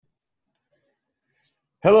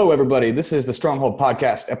Hello, everybody. This is the Stronghold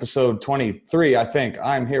Podcast, episode 23, I think.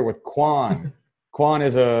 I'm here with Quan. Quan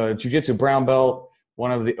is a jiu-jitsu brown belt,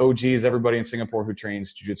 one of the OGs. Everybody in Singapore who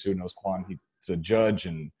trains jiu-jitsu knows Quan. He's a judge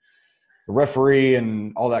and a referee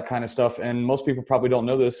and all that kind of stuff. And most people probably don't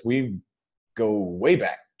know this. We go way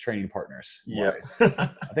back training partners. Yeah.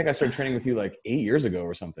 I think I started training with you like 8 years ago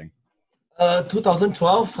or something.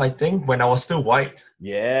 2012, I think, when I was still white.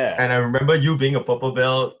 Yeah. And I remember you being a purple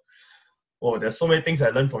belt. Oh, there's so many things I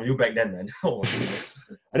learned from you back then, man. Oh, goodness.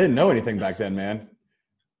 I didn't know anything back then, man.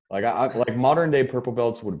 Like like modern day purple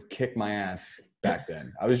belts would have kicked my ass back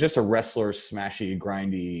then. I was just a wrestler, smashy,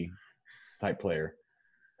 grindy type player.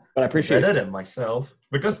 But I appreciate Better than myself.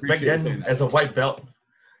 Because back then, as a white belt,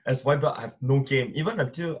 I have no game. Even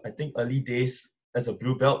until, I think, early days as a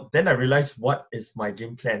blue belt, then I realized what is my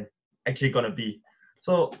game plan actually going to be.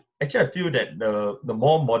 So, actually, I feel that the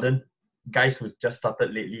more modern guys who just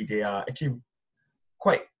started lately, they are actually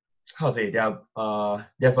quite, they have a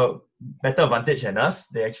better advantage than us.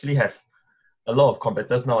 They actually have a lot of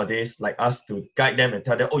competitors nowadays like us to guide them and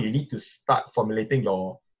tell them, oh, you need to start formulating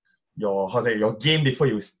your game before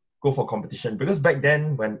you go for competition. Because back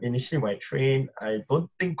then, when I trained, I don't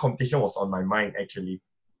think competition was on my mind actually.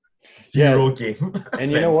 Zero game.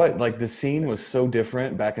 And you know what? Like the scene was so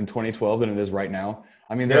different back in 2012 than it is right now.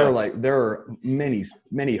 I mean, there are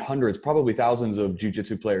many hundreds, probably thousands of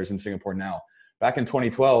jiu-jitsu players in Singapore now. Back in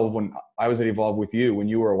 2012, when I was at Evolve with you, when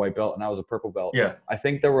you were a white belt and I was a purple belt, I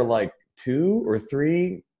think there were like 2 or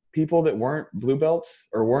 3 people that weren't blue belts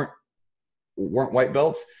or weren't white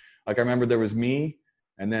belts. Like I remember there was me,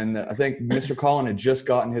 and then I think Mr. Colin had just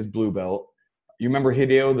gotten his blue belt. You remember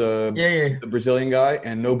Hideo, the Brazilian guy,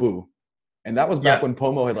 and Nobu. And that was back when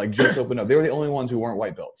Pomo had like just opened up. They were the only ones who weren't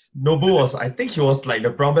white belts. Nobu I think he was like the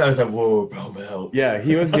brown belt. I was like, whoa, brown belt. Yeah,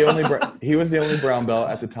 he was the only brown belt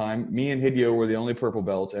at the time. Me and Hideo were the only purple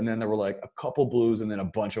belts, and then there were like a couple blues and then a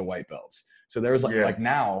bunch of white belts. So there was like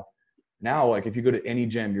now like if you go to any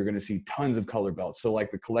gym, you're going to see tons of color belts. So like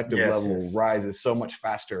the collective level rises so much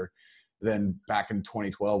faster than back in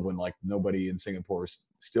 2012 when like nobody in Singapore was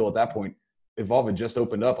still at that point. Evolve had just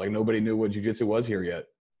opened up. Like nobody knew what jiu-jitsu was here yet.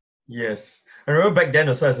 Yes. I remember back then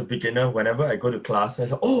also as a beginner, whenever I go to class, I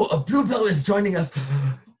thought, oh, a blue belt is joining us.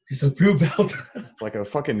 It's a blue belt. It's like a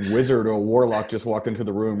fucking wizard or a warlock just walked into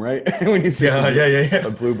the room, right? When you see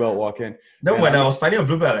a blue belt walk in. Then when I was finding a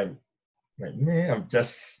blue belt, like, man, I'm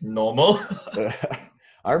just normal.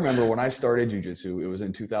 I remember when I started jiu-jitsu, it was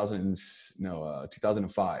in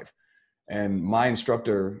 2005. And my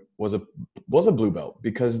instructor was a blue belt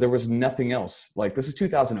because there was nothing else. Like this is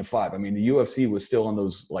 2005. I mean, the UFC was still on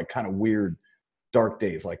those like kind of weird dark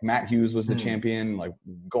days. Like Matt Hughes was the champion, like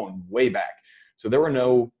going way back. So there were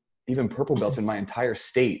no even purple belts in my entire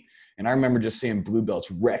state. And I remember just seeing blue belts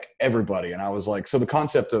wreck everybody. And I was like, so the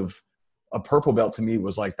concept of a purple belt to me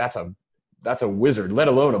was like, that's a wizard, let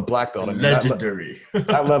alone a black belt. I mean, legendary.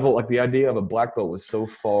 That level, like the idea of a black belt was so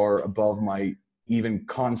far above my even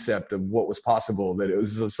concept of what was possible that it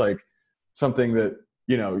was just like something that,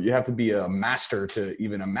 you know, you have to be a master to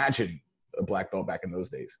even imagine a black belt back in those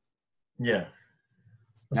days. Yeah.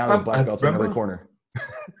 Now there's black belts in every corner.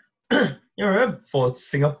 You remember for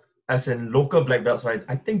Singapore, as in local black belts, right?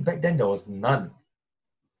 I think back then there was none.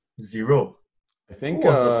 Zero. I think who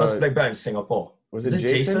was the first black belt in Singapore? Was it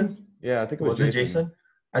Jason? Yeah, I think it was Jason. Was it Jason?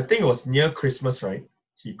 I think it was near Christmas, right?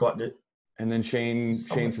 He got it. And then Shane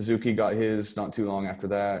Suzuki got his not too long after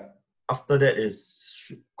that. After that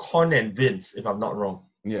is Con and Vince, if I'm not wrong.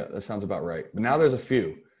 Yeah, that sounds about right. But now there's a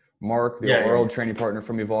few. Mark, our old training partner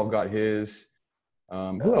from Evolve, got his.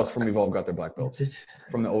 Who else from Evolve got their black belts?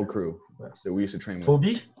 From the old crew that we used to train with.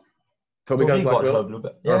 Toby got his black belt? Her blue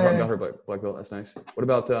belt. Got her black belt. That's nice. What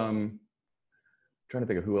about trying to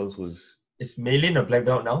think of who else was. Is Maylin a black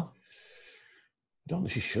belt now? I don't know.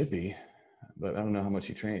 She should be. But I don't know how much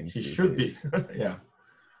she trains. She should be. Yeah.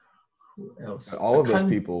 Who else? All of those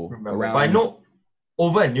people around. But I know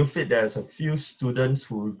over at Newfit, there's a few students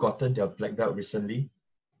who gotten their black belt recently.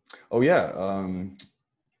 Oh, yeah.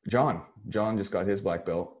 John. John just got his black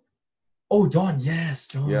belt. Oh, John. Yes,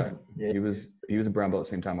 John. Yeah. He was a brown belt at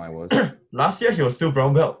the same time I was. Last year, he was still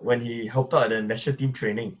brown belt when he helped out at the national team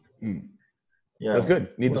training. Yeah. That's good.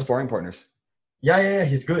 Need the sparring partners. Yeah.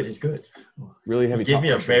 He's good. Really heavy. He gave me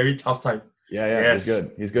a very tough time. Yeah, yes. He's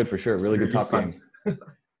good. He's good for sure. Really good top game.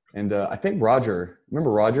 And I think Roger,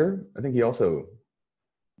 remember Roger? I think he also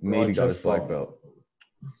maybe got his black belt.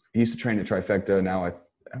 He used to train at Trifecta. Now I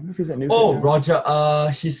don't know if he's at Newfit. Oh, now. Roger.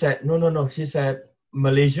 He's at no. He's at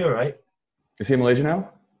Malaysia, right? Is he in Malaysia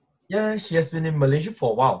now? Yeah, he has been in Malaysia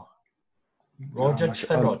for a while. Roger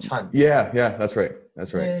Chen or Chan. Yeah, that's right.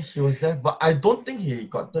 That's right. Yeah, he was there, but I don't think he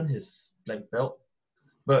gotten his black belt.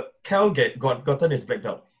 But Cal gotten his black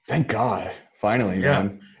belt. Thank God. Finally, Yeah.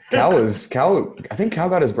 man. I think Cal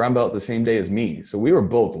got his brown belt the same day as me. So we were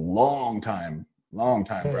both long time brown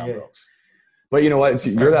belts. But you know what?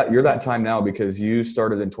 You're that time now because you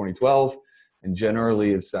started in 2012, and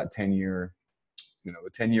generally it's that 10-year, the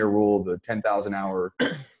 10-year rule, the 10,000 hour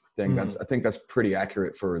thing. I think that's pretty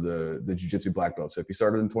accurate for the jiu-jitsu black belt. So if you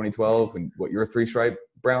started in 2012 and you're a 3-stripe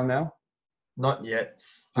brown now? Not yet.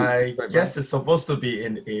 I guess it's supposed to be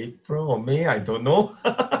in April or May. I don't know.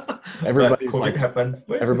 Everybody's COVID happened.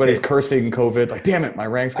 Everybody's cursing COVID. Like, damn it, my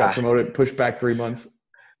ranks got promoted, pushed back 3 months.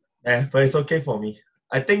 Yeah, but it's okay for me.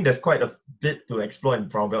 I think there's quite a bit to explore in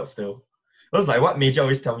brown belt still. It was like what Major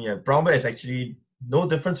always tell me. Brown belt is actually no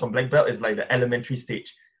difference from black belt. It's like the elementary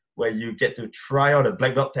stage where you get to try out a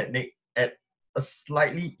black belt technique at a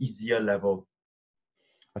slightly easier level.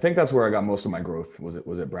 I think that's where I got most of my growth. Was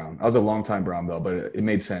it brown? I was a long time brown belt, but it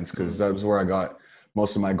made sense because that was where I got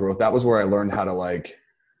most of my growth. That was where I learned how to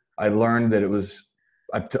I learned that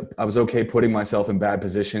I was okay putting myself in bad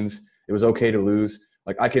positions. It was okay to lose.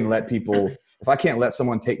 Like I can let people, if I can't let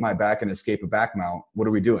someone take my back and escape a back mount, what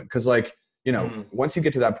are we doing? Because once you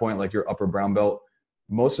get to that point, like your upper brown belt,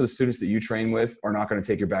 most of the students that you train with are not going to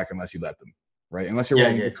take your back unless you let them, right? Unless you're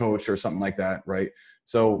rolling with the coach or something like that, right?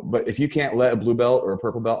 So, but if you can't let a blue belt or a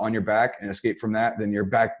purple belt on your back and escape from that, then your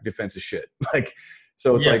back defense is shit.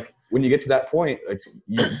 So it's like when you get to that point,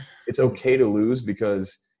 it's okay to lose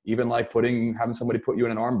because even having somebody put you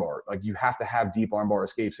in an arm bar, you have to have deep arm bar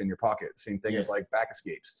escapes in your pocket. Same thing as back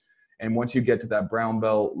escapes. And once you get to that brown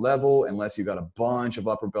belt level, unless you got a bunch of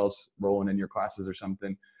upper belts rolling in your classes or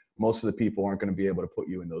something, most of the people aren't going to be able to put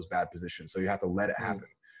you in those bad positions. So you have to let it happen.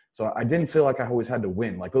 So I didn't feel like I always had to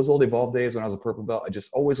win. Like those old Evolve days when I was a purple belt, I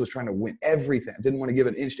just always was trying to win everything. I didn't want to give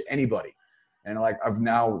an inch to anybody. And I've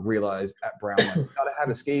now realized at brown, you gotta have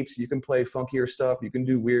escapes. You can play funkier stuff. You can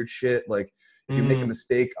do weird shit. If you make a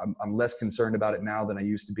mistake, I'm less concerned about it now than I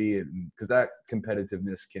used to be, because that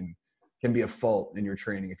competitiveness can be a fault in your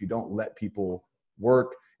training if you don't let people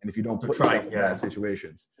work and if you don't put yourself in bad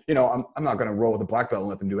situations. I'm not going to roll with a black belt and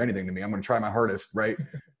let them do anything to me. I'm going to try my hardest, right?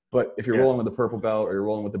 But if you're rolling with the purple belt or you're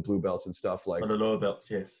rolling with the blue belts and stuff, or the lower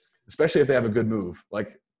belts, yes. Especially if they have a good move,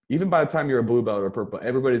 even by the time you're a blue belt or a purple,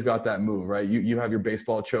 everybody's got that move, right? You have your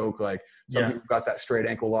baseball choke, some people got that straight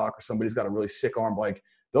ankle lock, or somebody's got a really sick arm.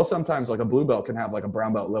 They'll sometimes, a blue belt can have a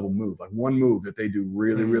brown belt level move, one move that they do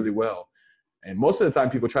really, really well. And most of the time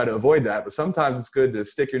people try to avoid that, but sometimes it's good to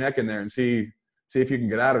stick your neck in there and see if you can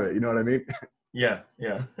get out of it. You know what I mean? Yeah.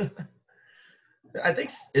 I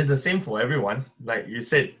think it's the same for everyone. Like you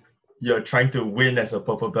said, you're trying to win as a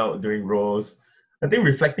purple belt during rows. I think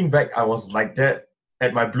reflecting back, I was like that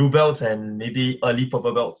at my blue belts and maybe early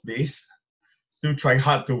purple belts days. Still trying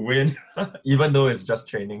hard to win, even though it's just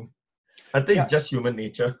training. I think it's just human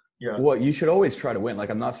nature. Yeah. Well, you should always try to win.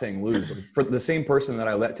 I'm not saying lose. For the same person that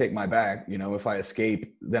I let take my back, if I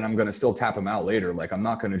escape, then I'm going to still tap him out later. I'm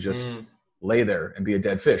not going to just lay there and be a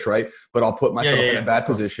dead fish, right? But I'll put myself in a bad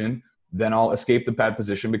position. Then I'll escape the bad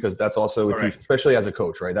position because that's also a teach, especially as a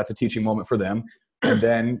coach, right? That's a teaching moment for them. And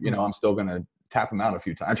then, I'm still going to tap them out a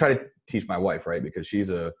few times. I try to teach my wife, right? Because she's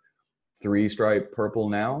a 3-stripe purple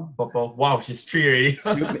now. Purple. Wow, she's 3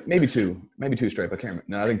 already. maybe 2 stripe. I can't remember.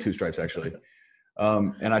 No, I think 2 stripes actually.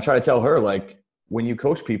 And I try to tell her, when you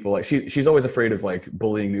coach people, she's always afraid of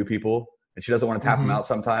bullying new people, and she doesn't want to tap them out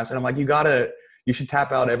sometimes. And I'm like, you should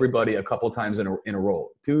tap out everybody a couple times in a row,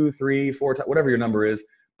 2, 3, 4 times, whatever your number is.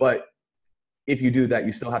 But if you do that,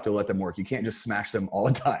 you still have to let them work. You can't just smash them all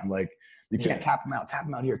the time. You can't tap them out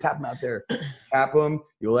here, tap them out there. Tap them,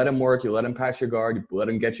 you let them work, you let them pass your guard, you let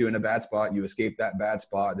them get you in a bad spot, you escape that bad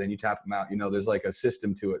spot, then you tap them out. There's a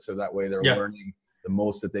system to it, so that way they're learning the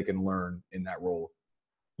most that they can learn in that role.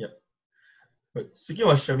 Yep. But speaking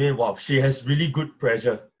of Charmaine, wow, she has really good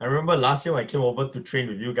pressure. I remember last year when I came over to train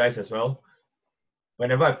with you guys as well.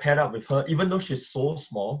 Whenever I paired up with her, even though she's so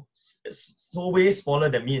small, so way smaller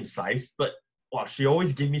than me in size, but wow, she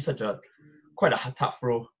always gave me quite a tough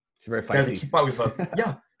row. She's very feisty. I have to keep up with her.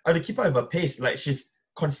 I have to keep up with her pace. She's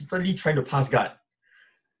constantly trying to pass guard.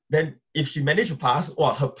 Then if she managed to pass,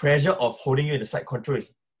 her pressure of holding you in the side control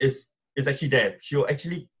is actually there. She will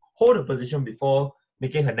actually hold a position before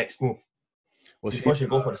making her next move. Before she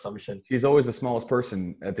go for the submission. She's always the smallest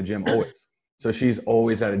person at the gym, always. So she's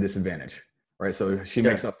always at a disadvantage, right? So she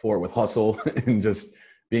makes up for it with hustle and just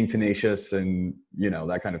being tenacious and,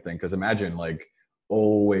 that kind of thing. Because imagine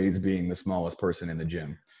always being the smallest person in the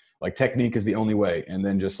gym. Technique is the only way, and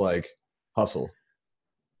then just hustle.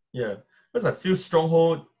 Yeah. Because I feel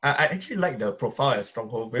Stronghold, I actually like the profile at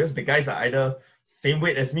Stronghold because the guys are either same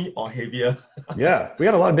weight as me or heavier. Yeah, we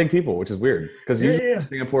got a lot of big people, which is weird because Yeah, usually yeah, in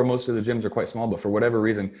Singapore, most of the gyms are quite small, but for whatever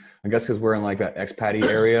reason, I guess because we're in like that expaty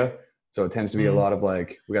area, so it tends to be a yeah. lot of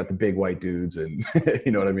like, we got the big white dudes and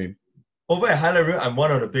you know what I mean? Over at Highland Road, I'm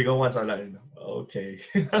one of the bigger ones. I'm like, okay.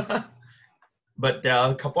 But there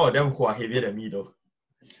are a couple of them who are heavier than me though.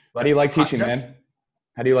 How do you But like teaching, just, man?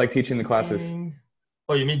 How do you like teaching the classes?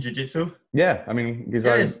 oh, you mean jiu-jitsu? Yeah, I mean, because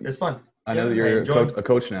Yeah, it's fun. I know Yeah, that I you're enjoy. a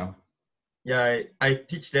coach now. Yeah, I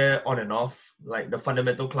teach there on and off, like the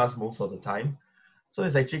fundamental class most of the time. So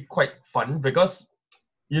it's actually quite fun because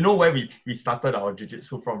you know where we started our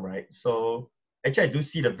jiu-jitsu from, right? So actually I do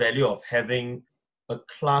see the value of having a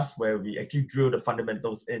class where we actually drill the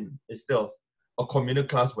fundamentals in instead of a communal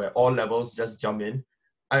class where all levels just jump in.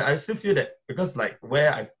 I still feel that because like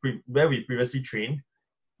where we previously trained,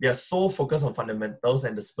 they are so focused on fundamentals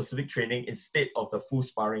and the specific training instead of the full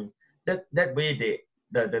sparring. That way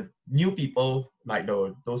the new people like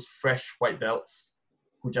those fresh white belts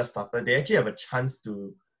who just started, they actually have a chance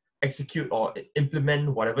to execute or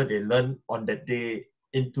implement whatever they learn on that day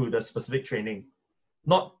into the specific training.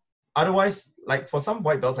 Not otherwise, like for some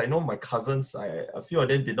white belts, I know my cousins, a few of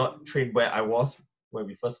them did not train where I was when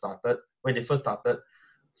they first started.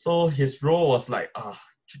 So his role was like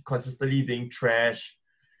consistently being trash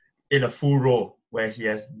in a full role where he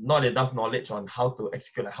has not enough knowledge on how to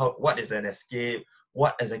execute, like what is an escape,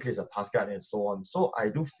 what exactly is a pass guard, and so on. So I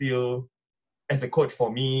do feel, as a coach, for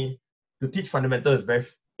me, to teach fundamentals is very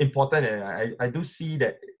important, and I do see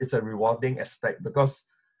that it's a rewarding aspect because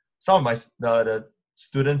some of the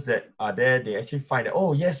students that are there, they actually find that,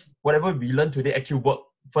 oh yes, whatever we learned today actually worked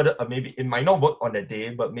further. Maybe it might not work on the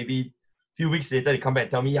day, but maybe a few weeks later they come back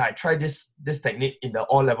and tell me, yeah, I tried this technique in the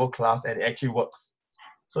all level class and it actually works.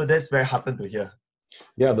 So that's very heartening to hear.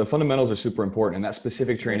 Yeah, the fundamentals are super important, and that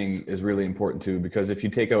specific training Yes. is really important too. Because if you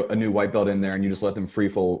take a new white belt in there and you just let them free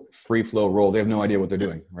flow roll, they have no idea what they're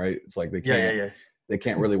doing, right? It's like Yeah. they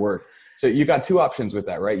can't really work. So you got two options with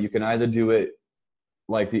that, right? You can either do it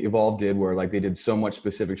like the Evolve did, where like they did so much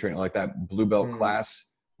specific training, like that blue belt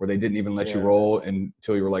class where they didn't even let you Yeah. roll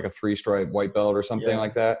until you were like a 3-stripe white belt or something Yeah.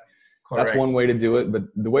 like that. That's Correct. one way to do it. But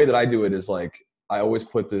the way that I do it is like I always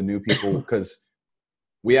put the new people, because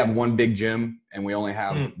we have one big gym and we only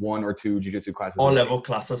have 1 or 2 jiu-jitsu classes all a day. level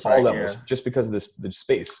classes, All right? levels, Yeah. just because of the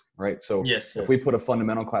space, right? So Yes. if we put a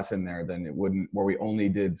fundamental class in there, then it wouldn't, where we only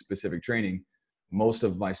did specific training, most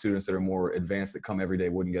of my students that are more advanced that come every day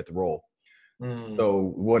wouldn't get the role.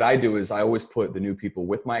 So what I do is I always put the new people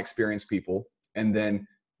with my experienced people, and then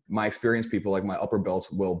my experienced people, like my upper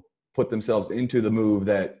belts, will put themselves into the move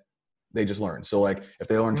that they just learned. So like if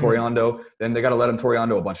they learn Toriando, then they got to let them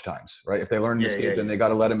Toriando a bunch of times, right? If they learn an escape, then they got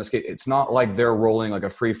to let them escape. It's not like they're rolling like a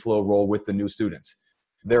free flow roll with the new students.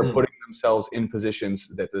 They're putting themselves in positions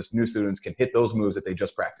that this new students can hit those moves that they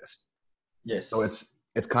just practiced. Yes. So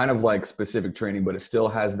it's kind of like specific training, but it still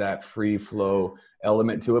has that free flow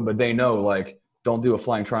element to it. But they know, like, don't do a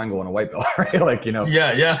flying triangle on a white belt, right? Like, you know,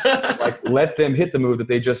 Yeah. like let them hit the move that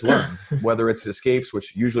they just learned, whether it's escapes,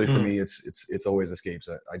 which usually for me, it's always escapes.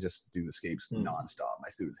 I just do escapes nonstop. My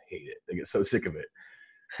students hate it. They get so sick of it,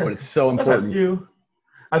 but it's so important.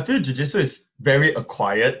 I feel jiu-jitsu is very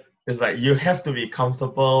acquired. It's like you have to be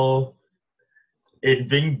comfortable in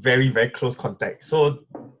being very, very close contact. So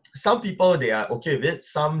some people, they are okay with it.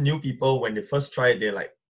 Some new people, when they first try it, they're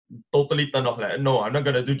like totally turned off. Like, no, I'm not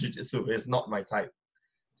going to do jiu-jitsu. It's not my type.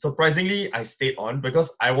 Surprisingly, I stayed on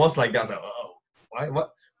because I was like that. I was like, oh, why?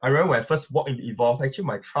 What? I remember when I first walked into Evolve, actually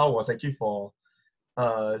my trial was actually for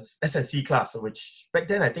SNC class, which back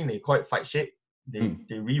then I think they call it fight shape. They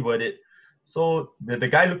reword it. So the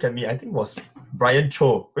guy looked at me, I think it was Brian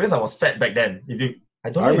Cho, because I was fat back then. I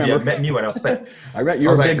don't know if you have met me when I was fat. I read you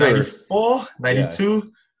I were was like bigger. 94, 92. Yeah.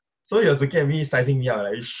 So he was looking at me, sizing me out,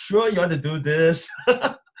 like, you sure you want to do this?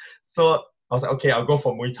 So I was like, okay, I'll go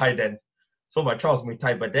for Muay Thai then. So my trial was Muay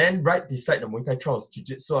Thai, but then right beside the Muay Thai trial was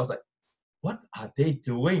Jiu-Jitsu. So I was like, what are they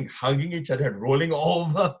doing? Hugging each other and rolling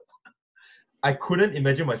over. I couldn't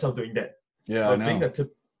imagine myself doing that. Yeah, I know. Being a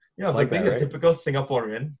typical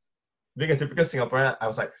Singaporean, I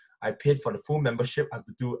was like, I paid for the full membership. I have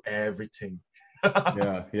to do everything.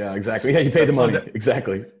 Yeah, exactly. Yeah, you paid the money.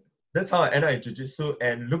 Exactly. That's how I ended up in Jiu-Jitsu.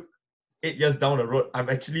 And look, 8 years down the road, I'm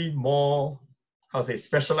actually more,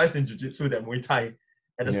 specialized in Jiu-Jitsu than Muay Thai.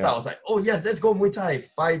 At the start, I was like, oh yes, let's go Muay Thai.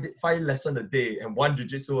 Five lessons a day and 1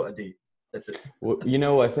 Jiu-Jitsu a day. That's it.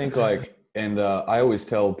 Well, I think like, and I always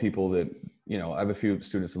tell people that, I have a few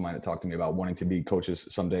students of mine that talk to me about wanting to be coaches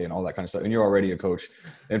someday and all that kind of stuff. And you're already a coach.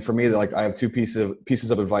 And for me, like, I have two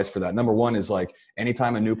pieces of advice for that. Number one is, like,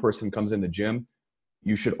 anytime a new person comes in the gym,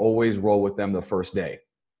 you should always roll with them the first day,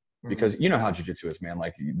 because you know how jiu-jitsu is, man.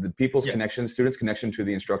 Like, the people's connection, students' connection to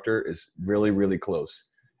the instructor is really, really close.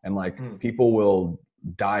 And like, people will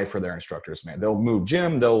die for their instructors, man. They'll move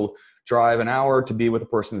gym. They'll drive an hour to be with a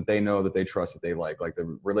person that they know, that they trust, that they like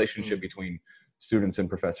the relationship between students and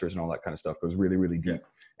professors and all that kind of stuff goes really, really deep.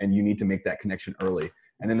 And you need to make that connection early.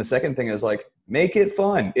 And then the second thing is, like, make it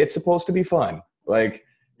fun. It's supposed to be fun. Like,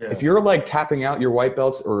 if you're like tapping out your white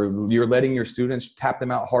belts, or you're letting your students tap them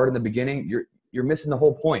out hard in the beginning, you're missing the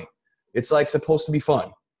whole point. It's like supposed to be fun.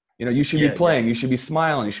 You should be playing, you should be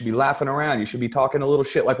smiling, you should be laughing around, you should be talking a little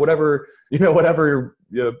shit, like whatever,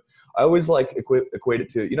 I always like equate it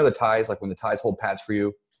to, the ties, like when the ties hold pads for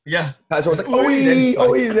you. Yeah. Guys are always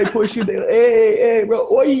like, they push you, hey, bro,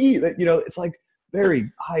 it's like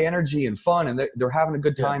very high energy and fun, and they're having a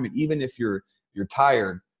good time. And even if you're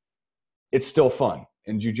tired, it's still fun.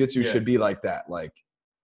 And jiu-jitsu should be like that. Like,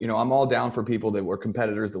 I'm all down for people that were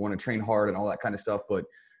competitors, that want to train hard and all that kind of stuff. But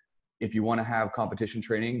if you want to have competition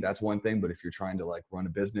training, that's one thing. But if you're trying to like run a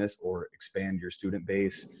business or expand your student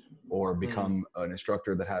base or become an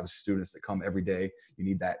instructor that has students that come every day, you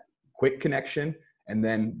need that quick connection. And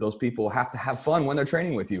then those people have to have fun when they're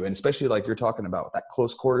training with you. And especially like you're talking about that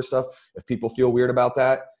close quarter stuff. If people feel weird about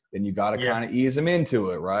that, then you got to kind of ease them into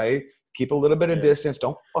it, right? Keep a little bit of distance.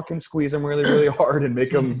 Don't fucking squeeze them really, really hard and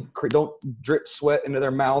make them, don't drip sweat into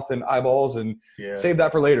their mouth and eyeballs, and save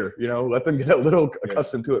that for later. Let them get a little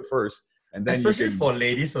accustomed to it first. And then especially for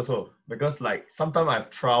ladies also, because like sometimes I have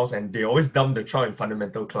trials and they always dump the trial in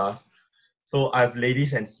fundamental class. So I have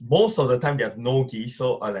ladies, and most of the time they have no gi.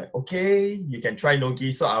 So I'm like, okay, you can try no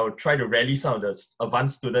gi. So I'll try to rally some of the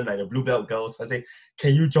advanced students, like the blue belt girls. I say,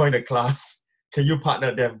 can you join the class? Can you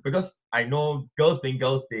partner them? Because I know girls being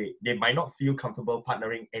girls, they might not feel comfortable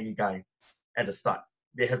partnering any guy at the start.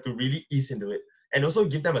 They have to really ease into it, and also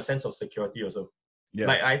give them a sense of security also. Yeah.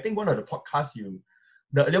 Like I think one of the podcasts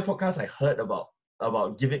the earlier podcast I heard about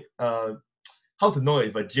giving how to know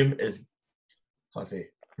if a gym is,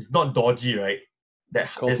 it's not dodgy, right? That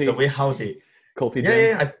is the way how they culty.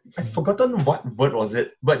 I've forgotten what word was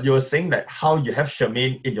it, but you were saying that how you have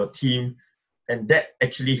Charmaine in your team. And that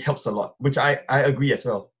actually helps a lot, which I agree as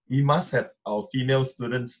well. We must have our female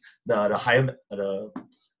students, the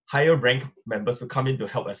higher rank members, to come in to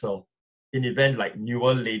help as well. In event like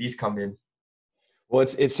newer ladies come in. Well,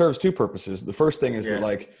 it serves two purposes. The first thing is that,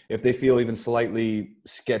 like, if they feel even slightly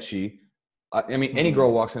sketchy, I mean, any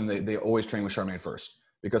girl walks in, they always train with Charmaine first,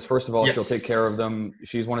 because first of all, she'll take care of them.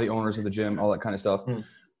 She's one of the owners of the gym, all that kind of stuff.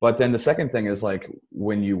 But then the second thing is, like,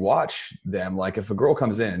 when you watch them, like if a girl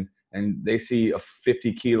comes in and they see a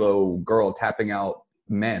 50-kilo girl tapping out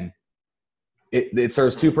men, it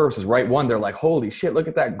serves two purposes, right? One, they're like, holy shit, look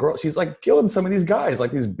at that girl. She's like killing some of these guys,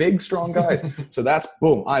 like these big, strong guys. So that's,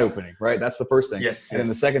 boom, eye-opening, right? That's the first thing. And then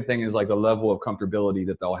the second thing is like the level of comfortability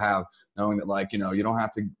that they'll have, knowing that, like, you don't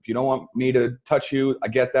have to, if you don't want me to touch you, I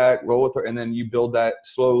get that, roll with her. And then you build that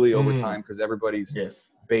slowly over time, because everybody's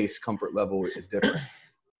base comfort level is different,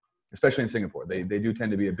 especially in Singapore. They do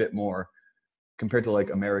tend to be a bit more, compared to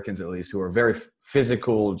like Americans at least, who are very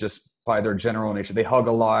physical just by their general nature. They hug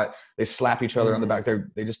a lot. They slap each other on the back.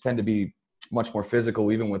 They just tend to be much more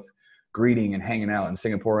physical, even with greeting and hanging out. And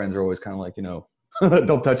Singaporeans are always kind of like,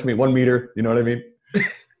 don't touch me, 1 meter. You know what I mean?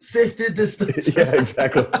 Safety distance. Yeah,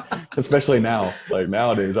 exactly. Especially now, like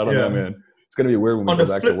nowadays, I don't know, man. It's going to be weird when we go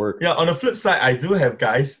back to work. Yeah, on the flip side, I do have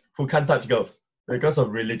guys who can't touch girls because of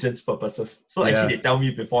religious purposes. So actually they tell me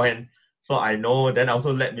beforehand. So I know, then I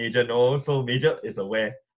also let Major know. So Major is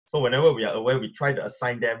aware. So whenever we are aware, we try to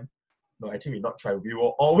assign them. No, actually we not try. We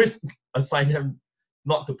will always assign them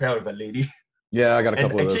not to pair with a lady. Yeah, I got a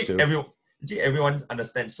couple of those too. Everyone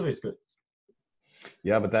understands, so it's good.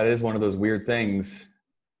 Yeah, but that is one of those weird things,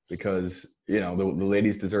 because, the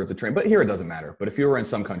ladies deserve to train. But here it doesn't matter. But if you were in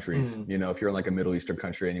some countries, if you're in like a Middle Eastern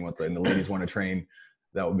country and the ladies want to train,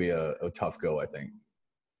 that would be a tough go, I think.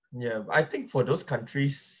 Yeah, I think for those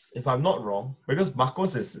countries, if I'm not wrong, because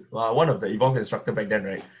Marcos is one of the Evolve instructor back then,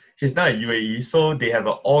 right? He's now at UAE, so they have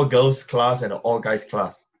an all-girls class and an all-guys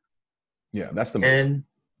class. Yeah, that's the move. And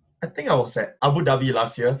I think I was at Abu Dhabi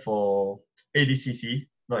last year for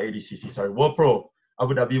World Pro,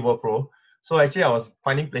 Abu Dhabi World Pro. So actually I was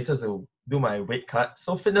finding places to do my weight cut.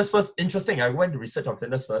 So Fitness First, interesting. I went to research on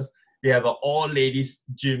Fitness First. They have an all-ladies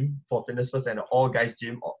gym for Fitness First and an all-guys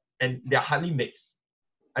gym, and they're hardly mixed.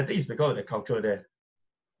 I think it's because of the culture there.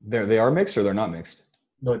 They are mixed, or they're not mixed?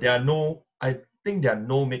 No, I think there are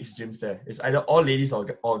no mixed gyms there. It's either all ladies or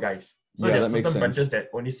all guys. So Yeah, there are that makes certain sense. branches that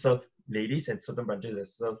only serve ladies and certain branches that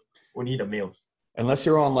serve only the males. Unless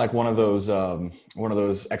you're on like one of those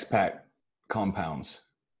expat compounds.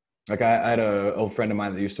 Like I had a old friend of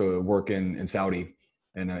mine that used to work in Saudi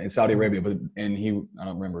and in Saudi Arabia, but I don't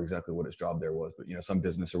remember exactly what his job there was, but some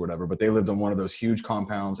business or whatever. But they lived on one of those huge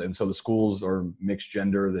compounds, and so the schools are mixed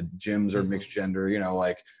gender, the gyms are mixed gender.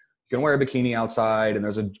 Like you can wear a bikini outside, and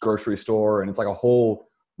there's a grocery store, and it's like a whole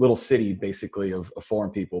little city basically of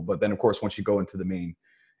foreign people. But then of course once you go into the main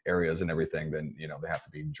areas and everything, then they have to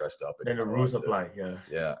be dressed up. And then the rules apply.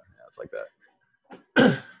 Yeah, it's like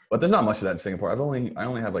that. But there's not much of that in Singapore. I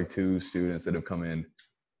only have like 2 students that have come in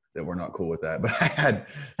that were not cool with that. But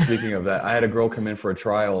speaking of that, I had a girl come in for a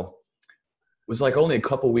trial. It was like only a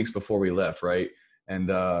couple weeks before we left, right?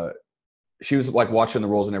 And she was like watching the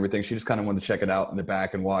rolls and everything. She just kind of wanted to check it out in the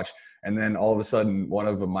back and watch. And then all of a sudden, one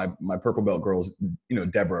of my purple belt girls,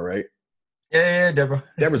 Deborah, right? Yeah, Deborah.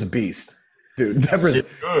 Deborah's a beast, dude. Deborah's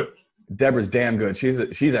good. Deborah's damn good.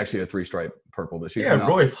 She's actually a 3-stripe purple, but she's I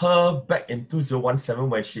rode with her back in 2017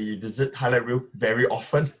 when she visited Highlight Reel very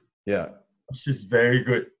often. Yeah. She's very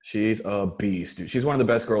good. She's a beast, dude. She's one of the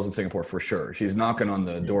best girls in Singapore for sure. She's knocking on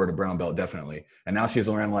the door to brown belt, definitely. And now she's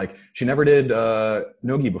learning, like, she never did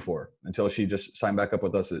no-gi before until she just signed back up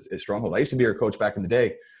with us at Stronghold. I used to be her coach back in the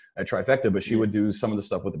day at Trifecta, but she would do some of the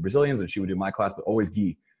stuff with the Brazilians and she would do my class, but always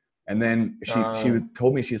gi. And then she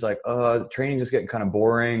told me, she's like, training's just getting kind of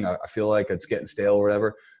boring. I feel like it's getting stale or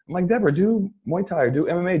whatever. I'm like, Deborah, do Muay Thai or do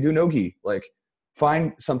MMA, do no-gi. Like,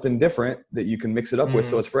 find something different that you can mix it up with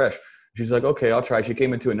so it's fresh. She's like, okay, I'll try. She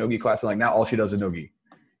came into a no-gi class and like now all she does is no-gi.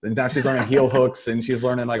 And now she's learning heel hooks and she's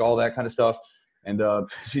learning like all that kind of stuff. And so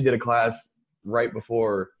she did a class right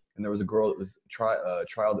before, and there was a girl that was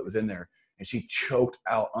trial that was in there, and she choked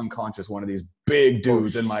out unconscious one of these big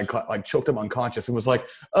dudes in my like choked him unconscious and was like,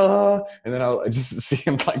 and then I just see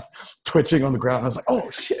him like twitching on the ground. And I was like, oh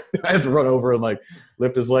shit! I had to run over and like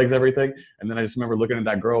lift his legs, everything. And then I just remember looking at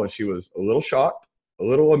that girl and she was a little shocked, a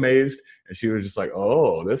little amazed, and she was just like,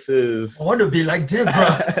 oh, this is. I want to be like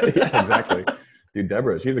Deborah. Yeah, exactly. Dude,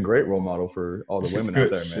 Deborah, she's a great role model for all the women out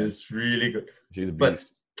there, man. She's really good. She's a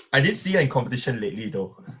beast. But I didn't see her in competition lately,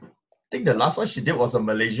 though. I think the last one she did was a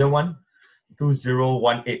Malaysia one,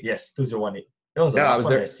 2018. Yes, 2018. That was the last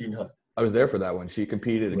one I've seen her. I was there for that one. She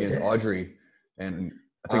competed against Audrey, and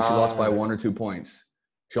I think she lost by 1 or 2 points.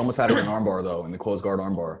 She almost had her in armbar, though, in the closed guard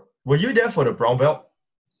armbar. Were you there for the brown belt?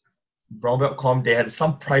 Brown belt comp, they had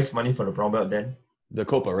some prize money for the brown belt then. The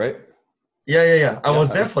Copa, right? Yeah. I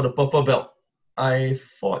was there for the purple belt. I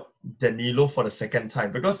fought Danilo for the second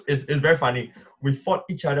time because it's very funny. We fought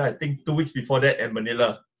each other, I think, 2 weeks before that in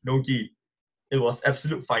Manila, no gi. It was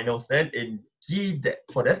absolute finals. Then in gi,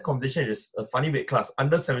 for that competition, it's a funny weight class,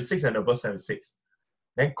 under 76 and above 76.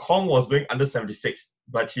 Then Kong was doing under 76,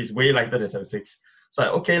 but she's way lighter than 76. So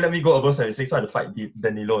okay, let me go above 76. So I had to fight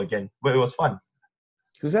Danilo again. But it was fun.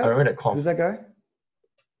 Who's that? I remember that Kong. Who's that guy?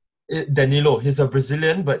 Danilo. He's a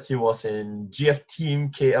Brazilian, but he was in GF Team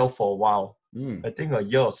KL for a while. I think a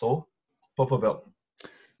year or so. Purple belt.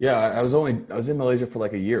 Yeah, I was in Malaysia for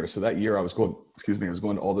like a year. So that year I was going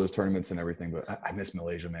to all those tournaments and everything. But I miss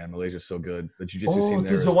Malaysia, man. Malaysia's so good. The jiu-jitsu scene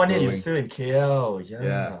there is the one year you're still in KL.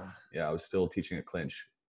 Yeah, I was still teaching at Clinch.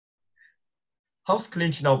 How's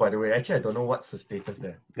Clinch now, by the way? Actually, I don't know what's the status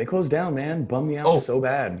there. They closed down, man. Bummed me out so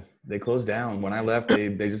bad. They closed down. When I left, they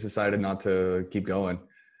just decided not to keep going.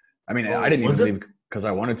 I mean, I didn't even leave because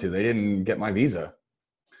I wanted to. They didn't get my visa.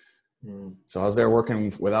 So I was there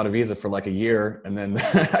working without a visa for like a year. And then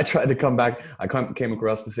I tried to come back. I came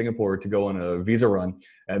across to Singapore to go on a visa run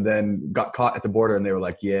and then got caught at the border. And they were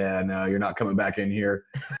like, yeah, no, you're not coming back in here.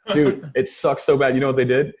 Dude, it sucks so bad. You know what they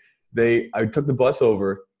did? I took the bus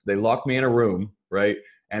over. They locked me in a room, right?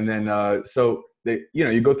 And then so they,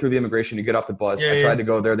 you go through the immigration, you get off the bus. I tried to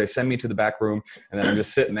go there. They send me to the back room, and then I'm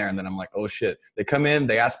just sitting there. And then I'm like, oh shit. They come in,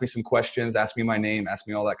 they ask me some questions, ask me my name, ask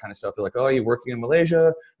me all that kind of stuff. They're like, oh, are you working in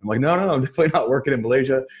Malaysia? I'm like, no, I'm definitely not working in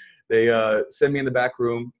Malaysia. They send me in the back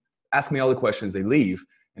room, ask me all the questions. They leave,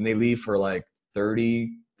 and they leave for like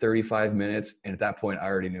 30, 35 minutes. And at that point, I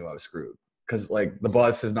already knew I was screwed because like the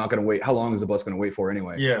bus is not going to wait. How long is the bus going to wait for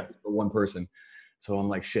anyway? Yeah, for one person. So I'm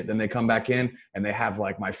like, shit. Then they come back in and they have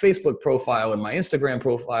like my Facebook profile and my Instagram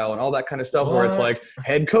profile and all that kind of stuff where it's like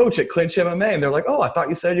head coach at Clinch MMA. And they're like, oh, I thought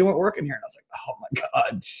you said you weren't working here. And I was like, oh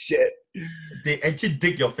my God, shit. They actually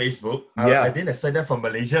dig your Facebook. Yeah. I didn't expect that from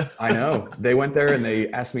Malaysia. I know. They went there and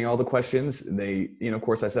they asked me all the questions. They, of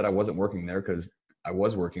course I said I wasn't working there because I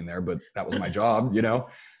was working there, but that was my job,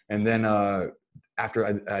 And then after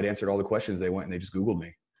I'd answered all the questions, they went and they just Googled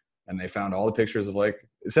me. And they found all the pictures of like,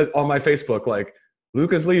 it says on my Facebook, like,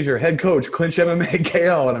 Lucas Leisure, head coach, clinch MMA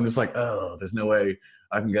KO. And I'm just like, oh, there's no way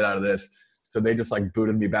I can get out of this. So they just like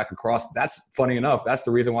booted me back across. That's funny enough. That's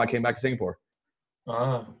the reason why I came back to Singapore.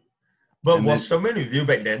 Ah. But And was Charmaine with you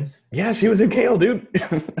back then? Yeah, she was in KL, dude.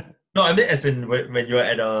 No, I mean as in when you were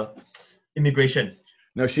at immigration.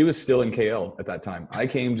 No, she was still in KL at that time. I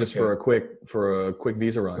came just for a quick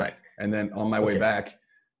visa run. Right. And then on my way back,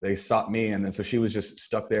 they stopped me. And then so she was just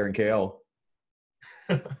stuck there in KL.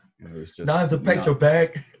 It was just now I have to pack your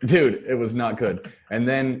bag. Dude, it was not good. And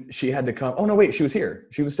then she had to come. Oh, no, wait. She was here.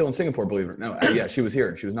 She was still in Singapore, believe it or not. No, yeah, she was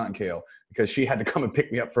here. She was not in KL because she had to come and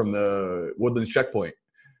pick me up from the Woodlands checkpoint.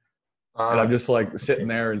 And I'm just like sitting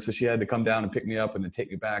there. And so she had to come down and pick me up and then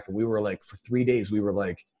take me back. And we were like, for 3 days, we were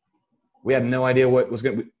like, we had no idea what was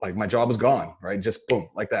going to be. Like, my job was gone, right? Just boom,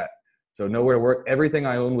 like that. So nowhere to work. Everything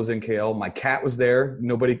I owned was in KL. My cat was there.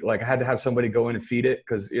 Nobody, like I had to have somebody go in and feed it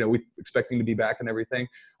because, you know, we expecting to be back and everything.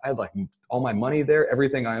 I had like all my money there.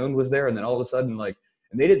 Everything I owned was there. And then all of a sudden, like,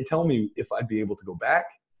 and they didn't tell me if I'd be able to go back.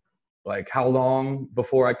 Like how long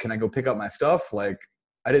before can I go pick up my stuff? Like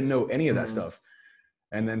I didn't know any of that stuff.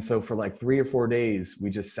 And then so for like 3 or 4 days, we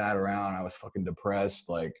just sat around. I was fucking depressed.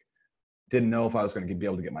 Like didn't know if I was going to be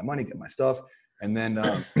able to get my money, get my stuff. And then,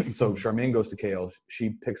 so Charmaine goes to KL. She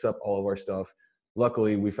picks up all of our stuff.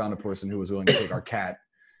 Luckily, we found a person who was willing to take our cat.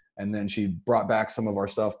 And then she brought back some of our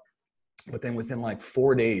stuff. But then within like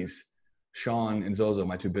 4 days, Sean and Zozo,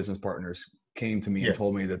 my 2 business partners, came to me and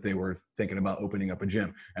told me that they were thinking about opening up a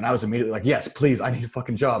gym. And I was immediately like, yes, please. I need a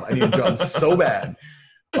fucking job. I need a job so bad.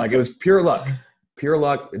 Like it was pure luck. Pure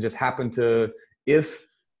luck. It just happened to, if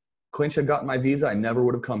Clinch had gotten my visa, I never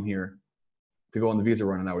would have come here to go on the visa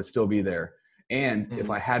run and I would still be there. And if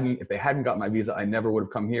they hadn't got my visa, I never would have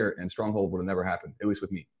come here and Stronghold would have never happened, at least with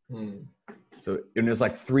me. So it was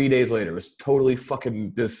like 3 days later. It was totally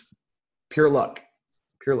fucking just pure luck.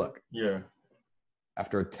 Pure luck. Yeah.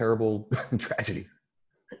 After a terrible tragedy.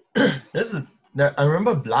 I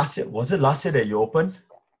remember last year. Was it last year that you opened?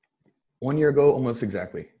 1 year ago, almost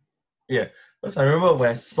exactly. Yeah. Because I remember when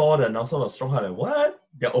I saw the announcement of Stronghold, like, what?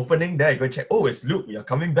 They're opening there. I go check. Oh, it's Luke. You're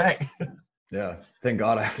coming back. Yeah. Thank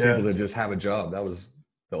God I was able to just have a job. That was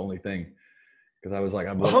the only thing. Because I was like,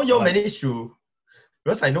 how you managed to,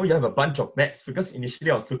 because I know you have a bunch of mats, because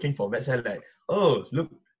initially I was looking for mats and like, oh,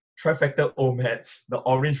 look, Trifecta O mats, the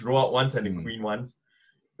orange roll-out ones and the green ones.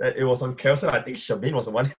 It was on Carousel. I think Charmaine was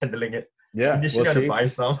the one handling it. Yeah. Initially I had to buy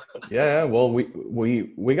some. Yeah. Well,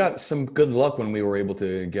 we got some good luck when we were able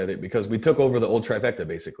to get it because we took over the old Trifecta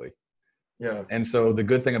basically. Yeah. And so the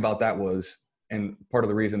good thing about that was, and part of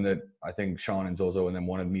the reason that I think Sean and Zozo and them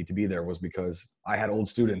wanted me to be there was because I had old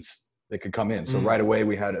students that could come in. So right away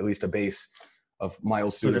we had at least a base of my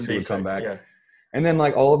old students who would come back. Yeah. And then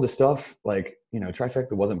like all of the stuff, like, you know,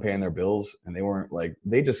 Trifecta wasn't paying their bills and they weren't like,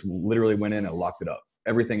 they just literally went in and locked it up.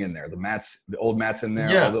 Everything in there, the mats, the old mats in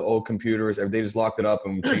there, all the old computers, they just locked it up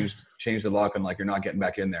and changed the lock and like, you're not getting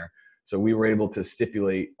back in there. So we were able to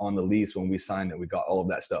stipulate on the lease when we signed that we got all of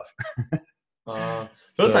that stuff.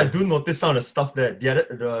 Because I do notice some of the stuff that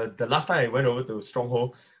the last time I went over to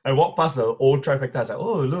Stronghold, I walked past the old Trifecta. I was like,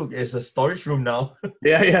 oh, look, it's a storage room now.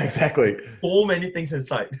 Yeah, exactly. So many things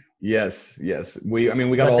inside. Yes. We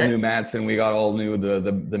got all new mats and we got all new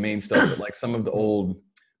the main stuff, but like some of the old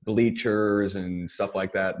bleachers and stuff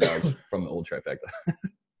like that was from the old Trifecta.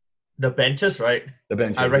 The benches, right? The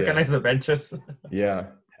benches. I recognize the benches. Yeah.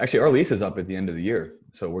 Actually, our lease is up at the end of the year,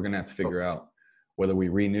 so we're gonna have to figure out whether we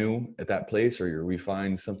renew at that place or we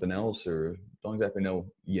find something else, or don't exactly know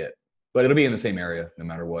yet. But it'll be in the same area no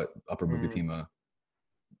matter what, Upper Bukit-Timah.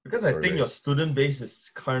 Because I think your student base is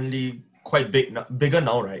currently quite bigger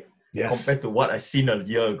now, right? Yes. Compared to what I seen a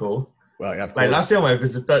year ago. Well, yeah, of course. Like last year when I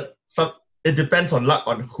visited, it depends on luck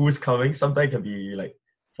on who's coming. Sometimes it can be like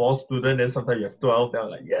 4 students, and sometimes you have 12. They're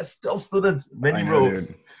like, yes, 12 students, many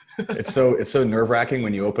rows. It's so nerve-wracking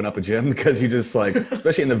when you open up a gym because you just like,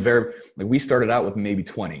 especially in the we started out with maybe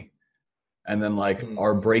 20, and then like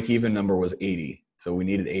our break-even number was 80, so we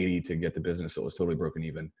needed 80 to get the business, so it was totally broken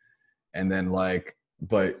even. And then like,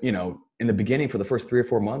 but you know, in the beginning for the first 3 or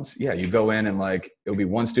 4 months, you go in and like it'll be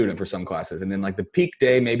 1 student for some classes, and then like the peak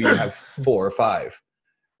day maybe you have 4 or 5,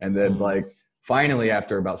 and then like finally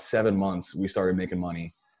after about 7 months we started making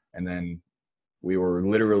money, and then we were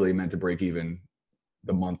literally meant to break even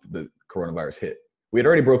the month the coronavirus hit. We had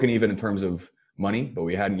already broken even in terms of money, but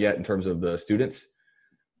we hadn't yet in terms of the students.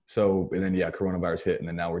 So, and then coronavirus hit, and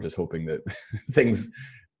then now we're just hoping that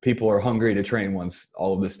people are hungry to train once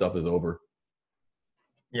all of this stuff is over.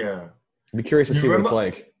 Yeah. I'd be curious to see what it's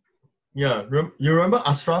like. Yeah. You remember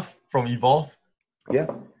Ashraf from Evolve? Yeah.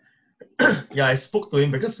 Yeah, I spoke to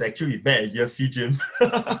him because actually we met at UFC gym.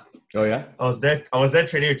 Oh yeah. I was there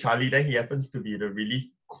training with Charlie. Then he happens to be the relief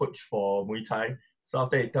coach for Muay Thai. So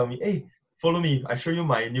after he tell me, hey, follow me. I show you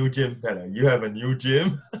my new gym. Then like, you have a new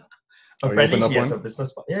gym? Oh, you Apparently opened up he has a one?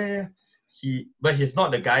 business. Yeah. But he's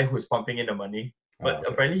not the guy who's pumping in the money. Oh, But okay.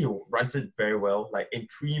 apparently he runs it very well. Like in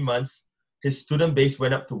 3 months, his student base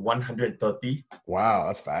went up to 130. Wow,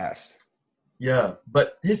 that's fast. Yeah,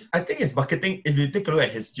 but I think his marketing, if you take a look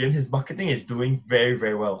at his gym, his marketing is doing very,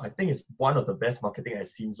 very well. I think it's one of the best marketing I've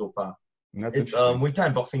seen so far. That's It's interesting. Muay Thai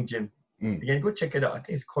and boxing gym. Mm. You can go check it out. I think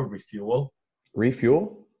it's called Refuel.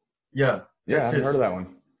 Refuel? Yeah, Yeah, I that's haven't heard his. of that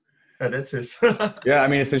one. Yeah, that's his. Yeah, I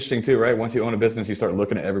mean, it's interesting too, right? Once you own a business, you start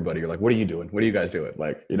looking at everybody. You're like, what are you doing? What are you guys doing?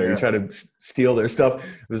 Like, you Yeah. try to steal their stuff.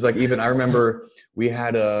 It was like, even I remember we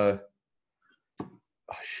had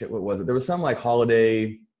what was it? There was some like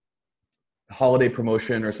holiday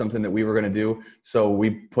promotion or something that we were going to do. So we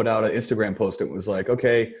put out an Instagram post. It was like,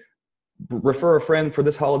 okay, refer a friend for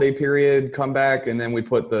this holiday period, come back. And then we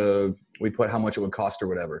put how much it would cost or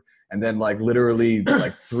whatever. And then like literally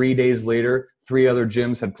like 3 days later, 3 other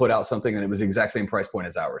gyms had put out something and it was the exact same price point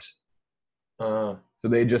as ours. So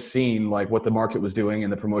they had just seen like what the market was doing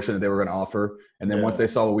and the promotion that they were going to offer. And then once they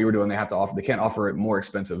saw what we were doing, they can't offer it more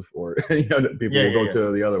expensive or people will go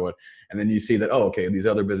to the other one. And then you see that, oh, okay, these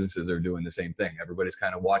other businesses are doing the same thing. Everybody's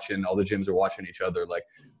kind of watching, all the gyms are watching each other. Like,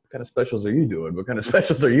 what kind of specials are you doing? What kind of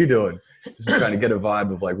specials are you doing? Just trying to get a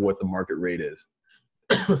vibe of like what the market rate is.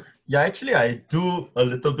 Yeah, actually I do a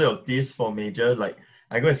little bit of this for major. Like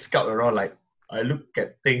I go and scout around, like I look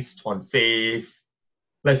at things on Faith.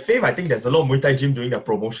 Like Faith, I think there's a lot of Muay Thai gym doing their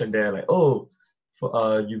promotion there. Like,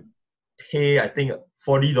 you pay I think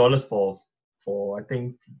 $40 for I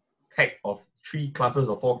think pack of 3 classes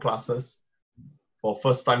or 4 classes for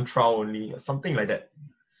first time trial only, or something like that.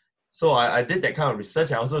 So I did that kind of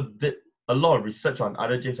research. I also did a lot of research on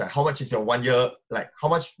other gyms, like how much is your 1 year, like how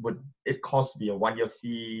much would it cost to be a 1 year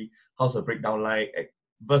fee? How's the breakdown like?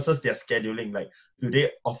 Versus their scheduling, like do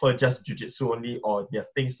they offer just jiu-jitsu only, or they have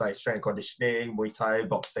things like strength and conditioning, Muay Thai,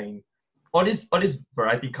 boxing? All this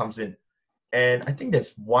variety comes in. And I think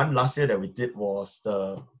there's one last year that we did was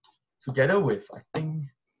together with I think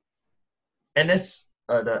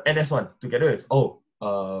the NS one, together with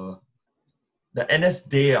the NS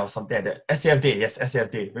Day or something like that. SAF Day, yes,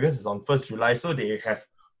 SAF Day, because it's on 1st July. So they have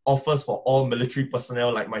offers for all military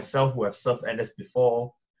personnel like myself who have served NS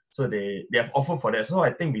before. So they have offer for that. So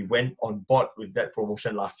I think we went on board with that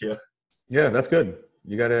promotion last year. Yeah, that's good.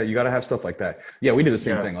 You gotta have stuff like that. Yeah, we do the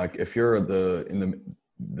same thing. Like if you're in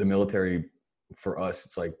the military, for us,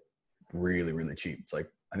 it's like really, really cheap. It's like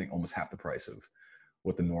I think almost half the price of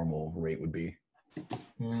what the normal rate would be.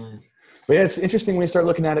 But yeah, it's interesting when you start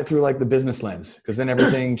looking at it through like the business lens, because then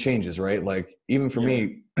everything changes, right? Like even for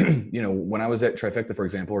me, when I was at Trifecta, for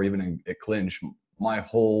example, or even at Clinch, my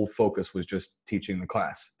whole focus was just teaching the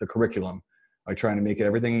class, the curriculum, like trying to make it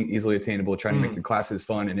everything easily attainable, trying to make the classes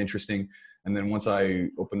fun and interesting. And then once I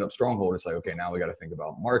opened up Stronghold, it's like, okay, now we got to think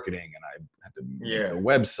about marketing, and I have to make the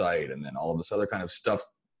website, and then all of this other kind of stuff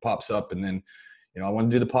pops up. And then, I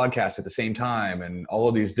want to do the podcast at the same time, and all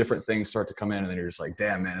of these different things start to come in, and then you're just like,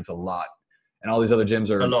 damn, man, it's a lot. And all these other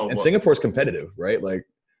gyms and Singapore's competitive, right? Like,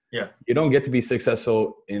 you don't get to be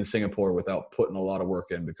successful in Singapore without putting a lot of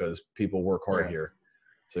work in, because people work hard here.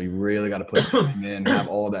 So you really got to put time in, have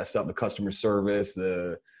all of that stuff, the customer service,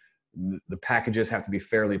 the packages have to be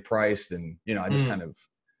fairly priced. And, I just kind of,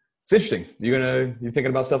 it's interesting. You thinking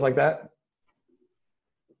about stuff like that?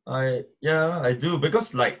 I do,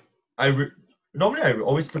 because like normally I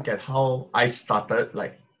always look at how I started,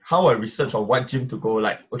 like how I research on what gym to go.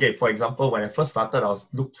 Like, okay, for example, when I first started,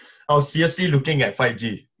 I was seriously looking at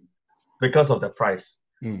 5G because of the price.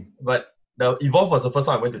 But the Evolve was the first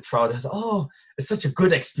one I went to trial. I was like, oh, it's such a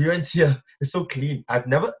good experience here. It's so clean.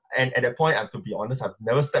 And at that point, I have to be honest, I've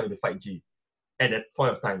never stepped into 5G at that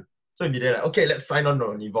point of time. So immediately, like, okay, let's sign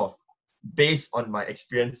on Evolve based on my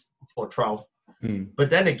experience for trial. But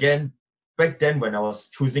then again, back then when I was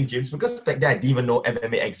choosing gyms, because back then I didn't even know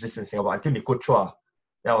MMA exists in Singapore until Nico Chua.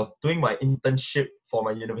 I was doing my internship for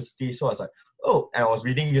my university. So I was like, oh, and I was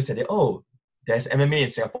reading news today, oh, there's MMA in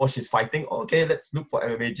Singapore, she's fighting. Oh, okay, let's look for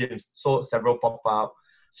MMA gyms. So several pop up.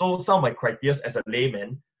 So some of my criteria as a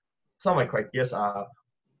layman, some of my criteria are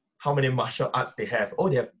how many martial arts they have. Oh,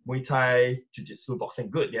 they have Muay Thai, Jiu-Jitsu, boxing.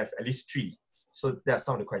 Good, they have at least 3. So that's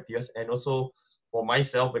some of the criteria. And also for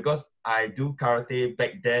myself, because I do karate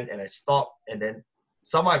back then and I stopped, and then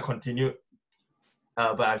somehow I continued,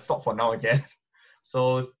 but I stopped for now again.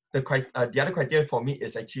 So the other criteria for me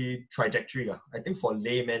is actually trajectory. I think for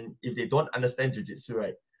laymen, if they don't understand jiu-jitsu,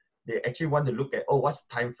 right, they actually want to look at, oh, what's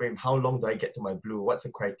the time frame? How long do I get to my blue? What's the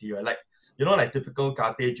criteria? Like, you know, like typical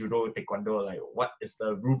karate, judo, taekwondo, like what is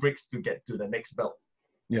the rubrics to get to the next belt?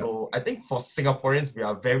 Yeah. So I think for Singaporeans, we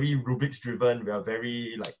are very rubrics driven. We are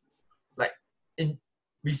very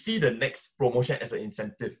we see the next promotion as an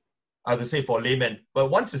incentive, I would say, for laymen.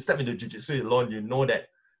 But once you step into jiu-jitsu alone, you know that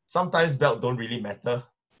sometimes belt don't really matter.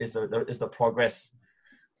 It's the progress.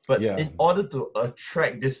 But in order to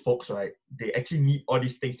attract these folks, right, they actually need all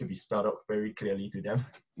these things to be spelled out very clearly to them.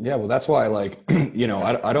 Yeah, well, that's why, like, you know,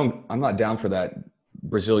 I'm not down for that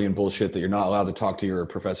Brazilian bullshit that you're not allowed to talk to your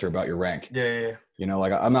professor about your rank. Yeah. You know,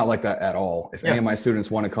 like, I'm not like that at all. If any of my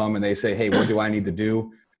students want to come and they say, hey, what do I need to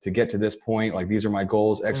do to get to this point? Like, these are my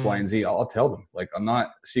goals, X, Y, and Z. I'll tell them. Like, I'm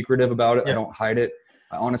not secretive about it. I don't hide it.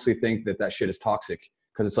 I honestly think that shit is toxic.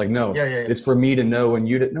 Because it's like, no, it's for me to know and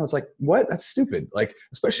you to no. It's like, what? That's stupid. Like,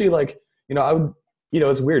 especially like, you know, I would, you know,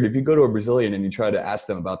 it's weird. If you go to a Brazilian and you try to ask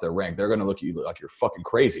them about their rank, they're going to look at you like you're fucking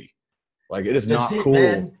crazy. Like, it is not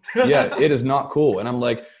cool. Yeah, it is not cool. And I'm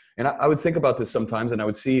like, and I would think about this sometimes and I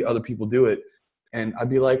would see other people do it. And I'd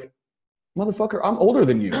be like, motherfucker, I'm older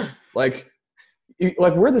than you. Like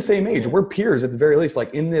we're the same age. We're peers at the very least.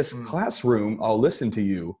 Like in this classroom, I'll listen to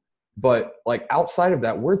you. But like outside of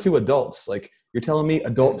that, we're two adults. Like, you're telling me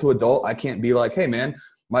adult to adult, I can't be like, hey, man,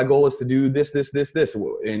 my goal is to do this,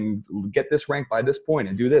 and get this rank by this point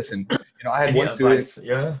and do this. And, you know, I had one student.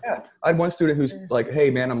 I had one student who's like, hey,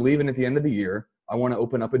 man, I'm leaving at the end of the year. I want to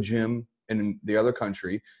open up a gym in the other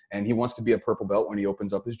country. And he wants to be a purple belt when he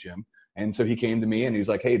opens up his gym. And so he came to me and he's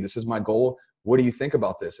like, hey, this is my goal. What do you think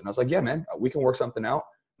about this? And I was like, yeah, man, we can work something out.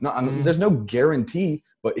 No, there's no guarantee,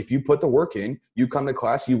 but if you put the work in, you come to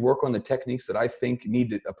class, you work on the techniques that I think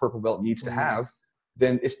a purple belt needs to have,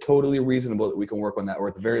 then it's totally reasonable that we can work on that, or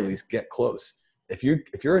at the very least get close. If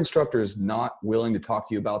your instructor is not willing to talk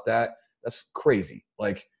to you about that, that's crazy.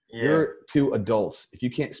 Like, you're two adults. If you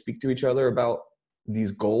can't speak to each other about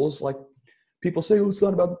these goals, like people say, oh, it's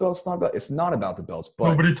not about the belts. It's not about the belts. But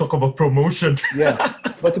nobody talk about promotion. Yeah.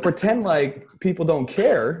 But to pretend like people don't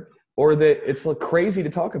care, or that it's like crazy to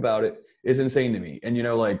talk about it, is insane to me. And, you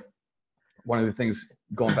know, like, one of the things,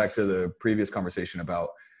 going back to the previous conversation about,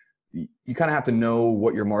 you kind of have to know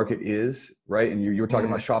what your market is, right? And you were talking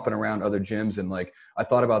about shopping around other gyms. And like, I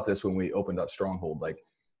thought about this when we opened up Stronghold. Like,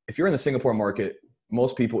 if you're in the Singapore market,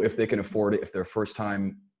 most people, if they can afford it, if they're first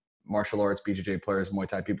time martial arts, BJJ players, Muay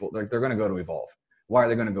Thai people, like, they're going to go to Evolve. Why are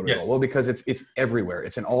they going to go to Evolve? Well, because it's everywhere.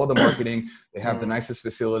 It's in all of the marketing. They have the nicest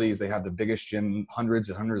facilities. They have the biggest gym, hundreds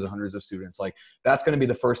of students. Like, that's going to be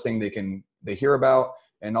the first thing they hear about,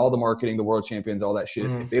 and all the marketing, the world champions, all that shit.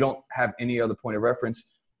 If they don't have any other point of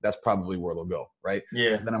reference, that's probably where they'll go, right?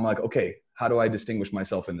 Yeah. So then I'm like, okay, how do I distinguish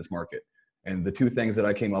myself in this market? And the two things that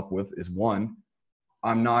I came up with is, one,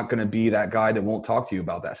 I'm not going to be that guy that won't talk to you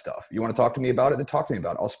about that stuff. You want to talk to me about it, then talk to me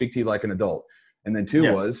about it. I'll speak to you like an adult. And then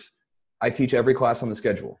two was, I teach every class on the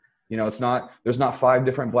schedule. You know, there's not 5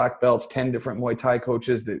 different black belts, 10 different Muay Thai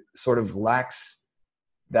coaches that sort of lacks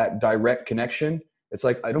that direct connection. It's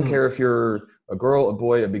like, I don't care if you're a girl, a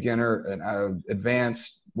boy, a beginner, an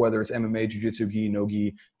advanced, whether it's MMA, jiu-jitsu, gi, no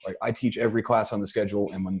gi, like, I teach every class on the schedule.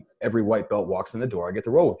 And when every white belt walks in the door, I get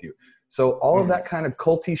to roll with you. So all of that kind of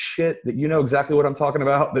culty shit that, you know exactly what I'm talking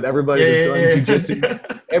about, that everybody that's done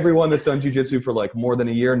jiu-jitsu, everyone that's done jiu-jitsu for like more than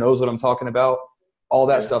a year knows what I'm talking about. All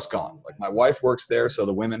that stuff's gone. Like, my wife works there, so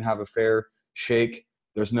the women have a fair shake.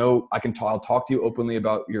 There's no, I'll talk to you openly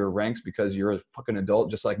about your ranks because you're a fucking adult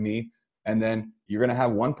just like me. And then you're going to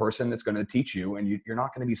have one person that's going to teach you, and you're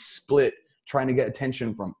not going to be split trying to get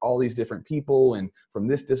attention from all these different people and from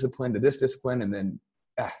this discipline to this discipline. And then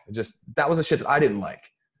that was the shit that I didn't like.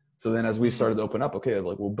 So then as we started to open up, okay,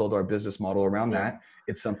 like, we'll build our business model around that.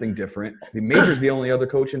 It's something different. The Major's the only other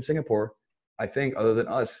coach in Singapore, I think, other than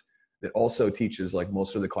us, that also teaches like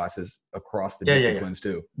most of the classes across the disciplines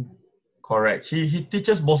too. Correct. He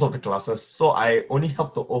teaches most of the classes. So I only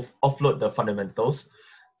help to offload the fundamentals.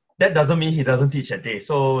 That doesn't mean he doesn't teach a day.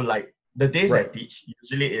 So like, the days I teach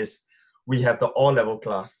usually is, we have the all-level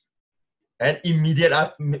class, and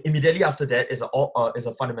immediately after that is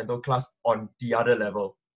a fundamental class on the other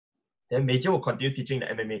level. Then Major will continue teaching the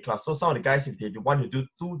MMA class. So some of the guys, if they want to do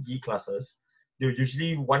 2 gi classes, they'll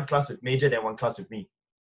usually one class with Major, then one class with me.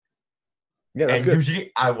 Yeah, that's good.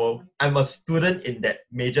 Usually I'm a student in that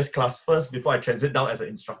Major's class first before I transit down as an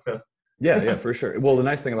instructor. Yeah, for sure. Well, the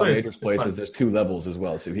nice thing about Major's place is there's 2 levels as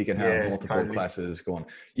well. So he can have multiple classes going.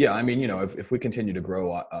 Yeah, I mean, you know, if we continue to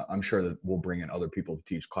grow, I'm sure that we'll bring in other people to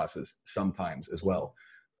teach classes sometimes as well.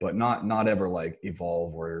 But not ever like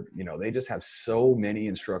Evolve, where, you know, they just have so many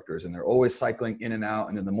instructors and they're always cycling in and out.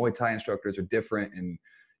 And then the Muay Thai instructors are different. And,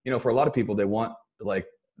 you know, for a lot of people, they want like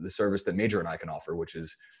the service that Major and I can offer, which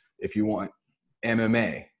is if you want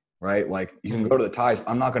MMA, right? Like you can go to the Thais.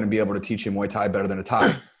 I'm not going to be able to teach you Muay Thai better than a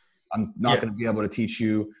Thai. I'm not going to be able to teach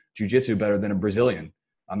you jiu-jitsu better than a Brazilian.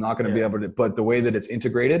 I'm not going to be able to, but the way that it's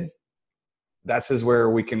integrated, that's is where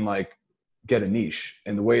we can like get a niche.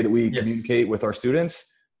 And the way that we communicate with our students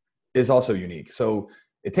is also unique. So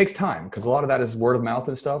it takes time because a lot of that is word of mouth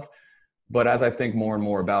and stuff. But as I think more and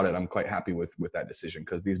more about it, I'm quite happy with that decision,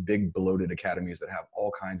 because these big bloated academies that have all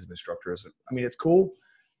kinds of instructors, I mean, it's cool,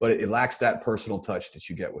 but it lacks that personal touch that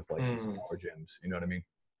you get with like some smaller gyms. You know what I mean?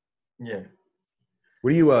 Yeah.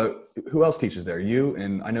 What do you, who else teaches there? You,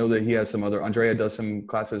 and I know that he has some other, Andrea does some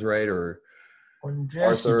classes, right? Or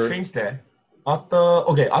Andreas, he trains there.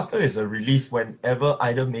 Arthur is a relief whenever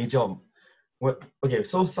either Major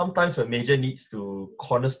so sometimes a Major needs to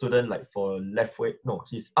corner student like for left weight. No,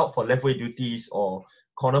 he's out for left weight duties or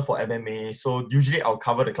corner for MMA. So usually I'll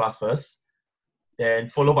cover the class first, then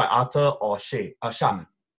followed by Arthur or Shah.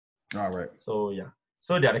 All right. So yeah.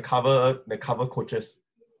 So they are the cover coaches.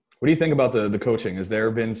 What do you think about the coaching? Has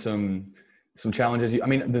there been some challenges? I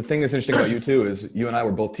mean, the thing that's interesting about you too is you and I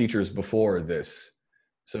were both teachers before this.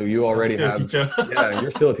 So you already have, yeah,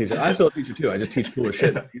 you're still a teacher. I'm still a teacher too. I just teach cooler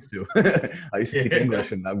shit than I used to. I used to teach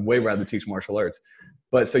English, and I'd way rather teach martial arts.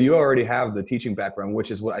 But so you already have the teaching background,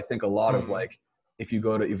 which is what I think a lot of like, if you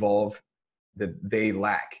go to Evolve, that they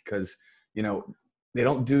lack, because, you know, they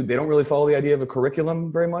don't really follow the idea of a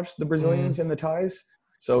curriculum very much, the Brazilians and the Thais.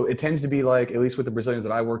 So it tends to be like, at least with the Brazilians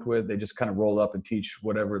that I worked with, they just kind of roll up and teach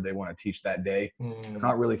whatever they want to teach that day. They're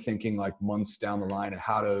not really thinking like months down the line and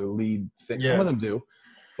how to lead things. Some of them do.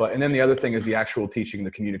 But, and then the other thing is the actual teaching, the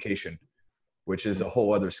communication, which is a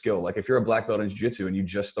whole other skill. Like if you're a black belt in jiu-jitsu and you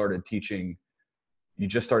just started teaching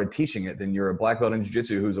it, then you're a black belt in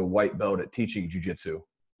jiu-jitsu who's a white belt at teaching jiu-jitsu,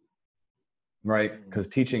 right? Because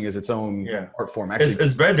teaching is its own art form. Actually,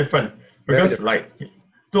 it's very different, because like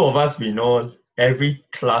two of us, we know every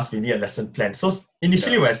class we need a lesson plan. So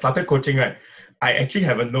initially when I started coaching, right, I actually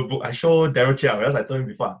have a notebook. I show Daryl Chia, as I told him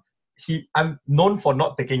before. I'm known for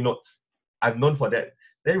not taking notes. I'm known for that.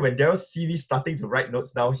 Then when Daryl see me starting to write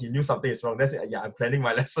notes down, he knew something is wrong. That's it. Yeah, I'm planning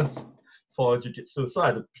my lessons for jiu-jitsu. So I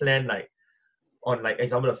had to plan like on like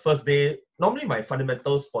example the first day. Normally my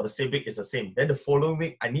fundamentals for the same week is the same. Then the following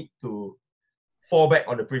week I need to fall back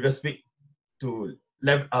on the previous week to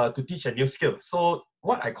teach a new skill. So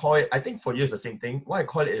what I call it, I think for you is the same thing. What I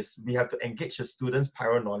call it is we have to engage the students'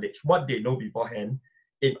 prior knowledge, what they know beforehand,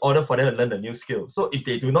 in order for them to learn a new skill. So if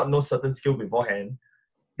they do not know certain skill beforehand,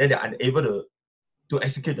 then they're unable to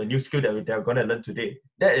execute the new skill that they're going to learn today.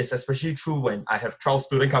 That is especially true when I have trial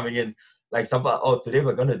student coming in. Like example, today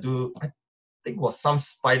we're going to do, I think it was some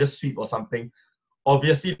spider sweep or something.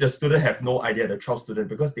 Obviously, the student have no idea, the trial student,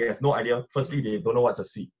 because they have no idea. Firstly, they don't know what's a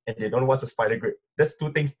sweep and they don't know what's a spider grip. That's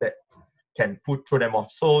two things that can throw them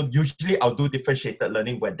off. So usually I'll do differentiated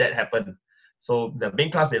learning when that happens. So the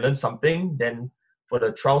main class, they learn something. Then for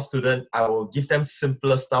the trial student, I will give them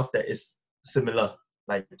simpler stuff that is similar,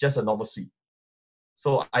 like just a normal sweep.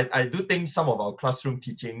 So I do think some of our classroom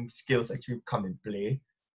teaching skills actually come in play.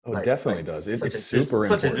 Oh, it definitely does. It's super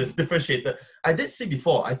important. Such as this differentiated. I did see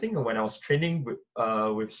before, I think when I was training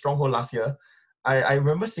with Stronghold last year, I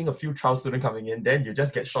remember seeing a few trial students coming in, then you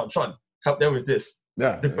just get Sean, help them with this.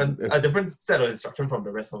 Yeah. A different set of instruction from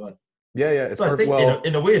the rest of us. Yeah, yeah. So I think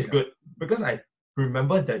in a way it's good, because I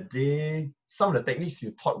remember that some of the techniques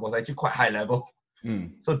you taught was actually quite high level.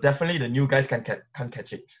 So definitely the new guys can't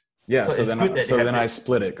catch it. Yeah, so then I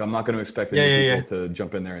split it. I'm not going to expect the new people to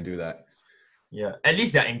jump in there and do that. Yeah, at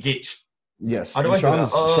least they're engaged. Yes,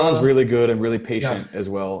 Sean's really good and really patient as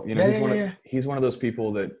well. You know, he's one of those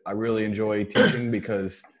people that I really enjoy teaching,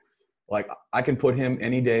 because like I can put him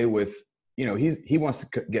any day with, you know, he wants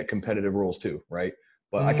to get competitive rules too, right?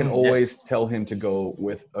 But I can always tell him to go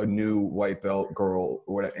with a new white belt girl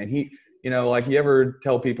or whatever. And he, you know, like you ever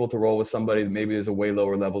tell people to roll with somebody that maybe is a way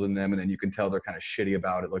lower level than them, and then you can tell they're kind of shitty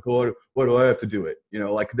about it. Like, oh, what do I have to do it? You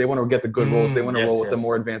know, like they want to get the good rolls. They want to roll with the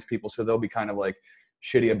more advanced people. So they'll be kind of like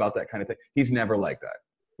shitty about that kind of thing. He's never like that,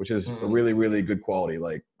 which is a really, really good quality.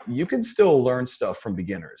 Like you can still learn stuff from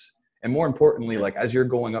beginners. And more importantly, like as you're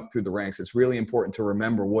going up through the ranks, it's really important to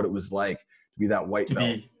remember what it was like to be that white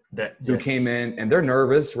belt who came in and they're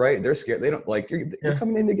nervous, right? They're scared. They don't like, you're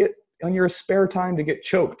coming in to get on your spare time to get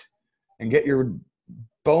choked and get your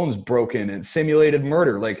bones broken and simulated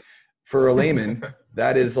murder. Like for a layman,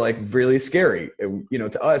 that is like really scary. You know,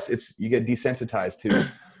 to us, you get desensitized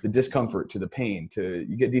to the discomfort, to the pain,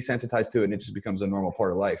 you get desensitized to it, and it just becomes a normal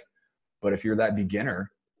part of life. But if you're that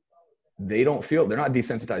beginner, they're not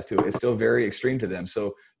desensitized to it. It's still very extreme to them.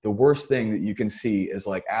 So the worst thing that you can see is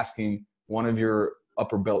like asking one of your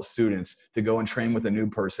upper belt students to go and train with a new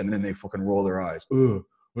person, and then they fucking roll their eyes. Ugh,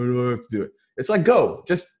 why do I have to do it? It's like, go.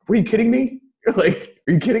 Just, are you kidding me? Like,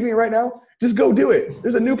 are you kidding me right now? Just go do it.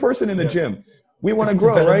 There's a new person in the gym. We want to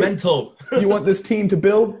grow, right? You want this team to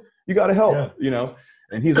build? You got to help, you know?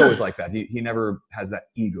 And he's always like that. He never has that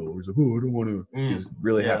ego. He's like, oh, I don't want to. He's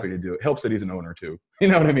really happy to do it. Helps that he's an owner too. You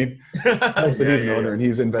know what I mean? Helps that he's an owner and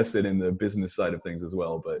he's invested in the business side of things as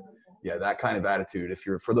well. But yeah, that kind of attitude. If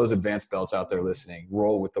you're, for those advanced belts out there listening,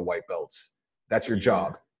 roll with the white belts. That's your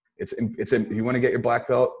job. If you want to get your black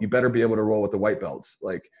belt, you better be able to roll with the white belts.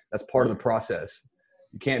 Like, that's part of the process.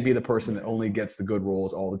 You can't be the person that only gets the good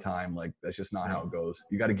rolls all the time. Like, that's just not how it goes.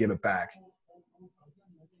 You got to give it back.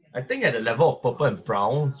 I think at the level of purple and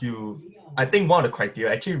brown, I think one of the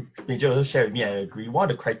criteria, actually, Major also shared with me, I agree,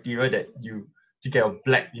 one of the criteria that to get a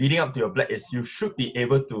black, leading up to your black, is you should be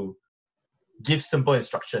able to give simple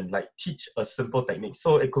instruction, like teach a simple technique.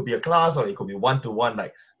 So it could be a class or it could be one-to-one,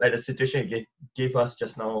 like the situation you gave us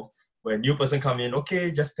just now, where a new person come in,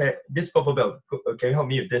 okay, just pair this purple belt, can you help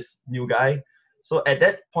me with this new guy? So at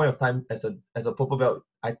that point of time, as a purple belt,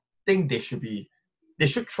 I think they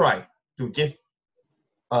should try to give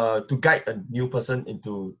to guide a new person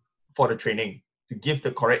for the training, to give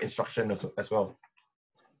the correct instruction as well.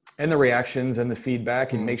 And the reactions and the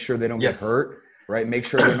feedback, and make sure they don't get hurt, right? Make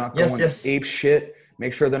sure they're not going ape shit.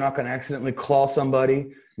 Make sure they're not going to accidentally claw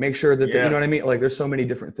somebody. Make sure that, they, you know what I mean? Like, there's so many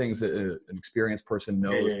different things that an experienced person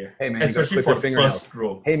knows. Hey, man, especially you got to clip your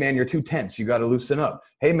fingernails. Hey, man, you're too tense. You got to loosen up.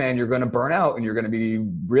 Hey, man, you're going to burn out and you're going to be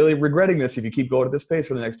really regretting this if you keep going at this pace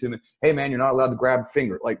for the next 2 minutes. Hey, man, you're not allowed to grab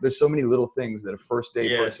finger. Like, there's so many little things that a first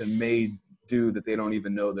day person may do that they don't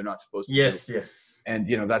even know they're not supposed to do. Yes. And,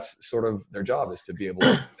 you know, that's sort of their job, is to be able to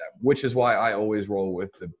do that, which is why I always roll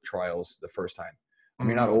with the trials the first time. I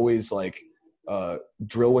mean, not always like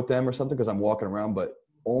drill with them or something because I'm walking around, but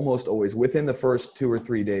almost always within the first 2 or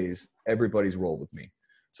 3 days, everybody's rolled with me.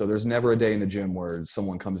 So there's never a day in the gym where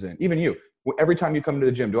someone comes in. Even you, every time you come to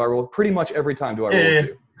the gym, do I roll? Pretty much every time do I roll with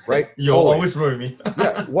you, right? You always roll with me.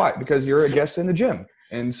 Yeah. Why? Because you're a guest in the gym.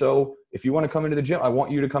 And so if you want to come into the gym, I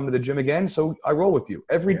want you to come to the gym again. So I roll with you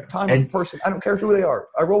every time. A person, I don't care who they are,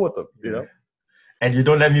 I roll with them, you know? And you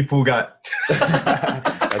don't let me pull guard.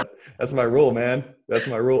 That's my rule, man. That's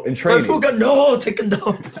my rule in training. Pull guard, no, take him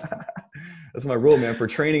down. That's my rule, man. For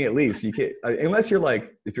training, at least, you can't, unless you're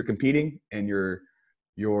like, if you're competing and your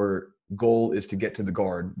goal is to get to the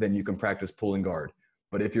guard, then you can practice pulling guard.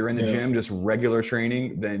 But if you're in the gym, just regular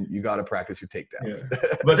training, then you got to practice your takedowns.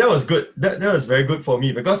 But that was good. That was very good for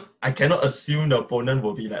me, because I cannot assume the opponent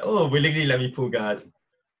will be like, oh, willingly let me pull guard.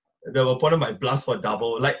 The opponent might blast for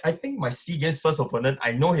double. Like, I think my SEA Games first opponent,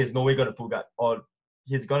 I know he's no way going to pull guard, or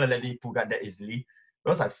he's going to let me pull guard that easily.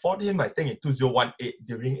 Because I fought him, I think, in 2018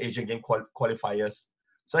 during Asian Game qualifiers.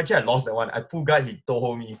 So actually, I lost that one. I pulled guard, he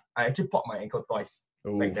toho me. I actually popped my ankle twice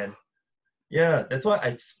back then. Yeah, that's why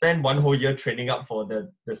I spent 1 whole year training up for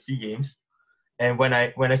the SEA Games. And when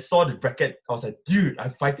I saw the bracket, I was like, dude,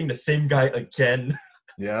 I'm fighting the same guy again.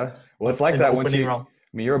 Yeah. Well, it's like that once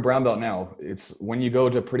I mean, you're a brown belt now. It's when you go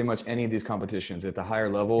to pretty much any of these competitions at the higher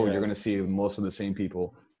level, you're going to see most of the same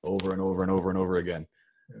people over and over and over and over again.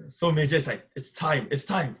 So Major is like, it's time.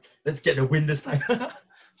 Let's get the win this time.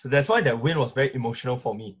 So that's why that win was very emotional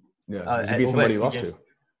for me. Yeah, you beat somebody you lost to.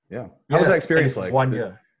 Yeah. How was that experience like? 1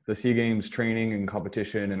 year. The SEA Games training and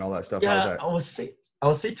competition and all that stuff. Yeah, how's that? I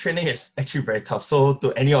would say training is actually very tough. So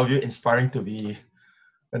to any of you inspiring to be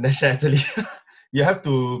a national athlete, you have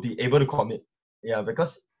to be able to commit. Yeah,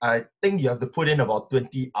 because I think you have to put in about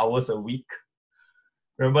 20 hours a week.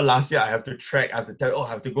 Remember last year, I have to track, I have to tell you, I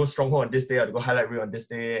have to go stronghold on this day, I have to go highlight reel on this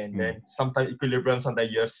day, and then sometimes equilibrium,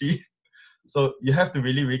 sometimes UFC. So you have to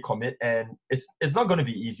really commit, and it's not going to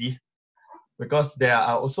be easy, because there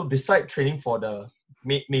are also, beside training for the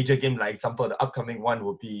major game, like example, the upcoming one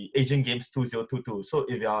will be Asian Games 2022. So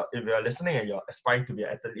if you're listening and you're aspiring to be an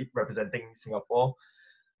athlete representing Singapore,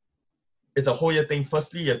 it's a whole year thing.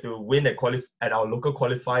 Firstly, you have to win at our local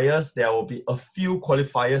qualifiers. There will be a few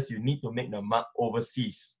qualifiers you need to make the mark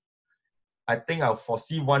overseas. I think I'll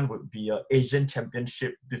foresee one would be an Asian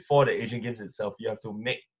Championship before the Asian Games itself. You have to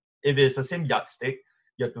make, if it's the same yardstick,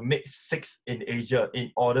 you have to make 6 in Asia in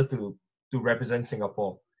order to represent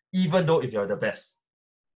Singapore, even though if you're the best.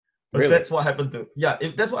 Really? That's what happened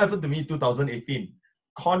to me in 2018.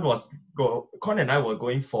 Con and I were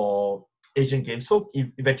going for Asian Games, so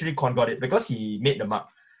eventually Con got it because he made the mark.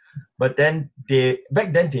 But then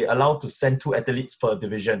back then they allowed to send 2 athletes per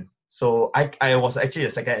division. So I was actually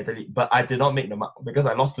the second athlete, but I did not make the mark because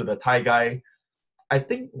I lost to the Thai guy. I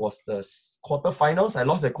think was the quarterfinals. I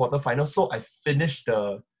lost the quarterfinals, so I finished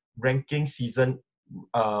the ranking season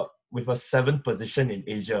with a 7th position in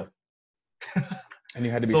Asia. And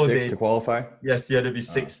you had to be sixth to qualify? Yes, you had to be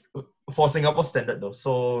sixth for Singapore standard though.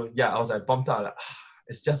 So yeah, I was like bumped out. Like,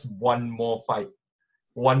 it's just one more fight,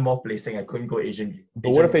 one more placing. I couldn't go Asian.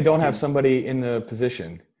 But what if they don't have somebody in the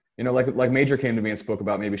position? You know, like Major came to me and spoke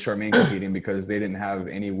about maybe Charmaine competing because they didn't have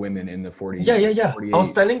any women in the 40. Yeah.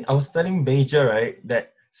 48. I was telling Major, right,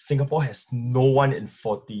 that Singapore has no one in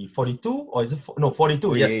 42 or is it no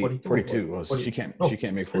 42? Yes, 42. 42. Well, 40. She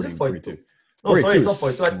can't make 40. 42. No, sorry, it's not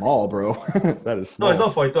 42. Small, bro. That is small. No, it's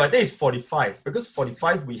not 42. I think it's 45 because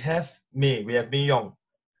 45 we have May Yong.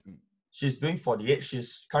 She's doing 48.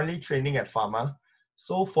 She's currently training at Pharma.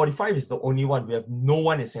 So 45 is the only one. We have no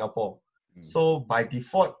one in Singapore. So by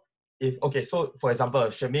default, so for example,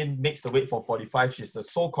 Charmaine makes the weight for 45. She's the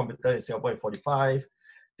sole competitor in Singapore in 45.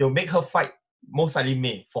 They'll make her fight most likely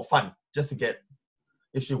May for fun, just to get,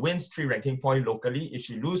 if she wins 3 ranking points locally, if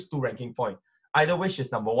she loses 2 ranking points, either way,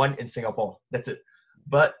 she's number 1 in Singapore. That's it.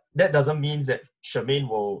 But that doesn't mean that Charmaine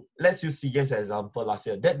will, let's use SEA Games as an example last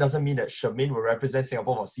year. That doesn't mean that Charmaine will represent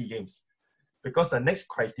Singapore for SEA Games. Because the next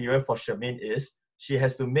criteria for Charmaine is she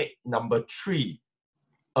has to make number 3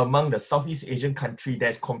 among the Southeast Asian country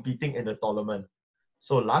that's competing in the tournament.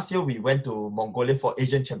 So last year we went to Mongolia for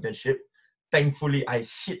Asian Championship. Thankfully, I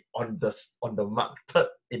hit on the mark, 3rd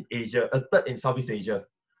in Asia, 3rd in Southeast Asia.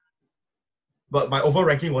 But my overall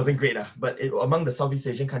ranking wasn't great. But among the Southeast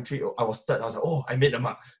Asian country, I was 3rd. I was like, oh, I made the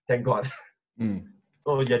mark. Thank God.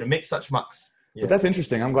 So you have to make such marks. Yeah. But that's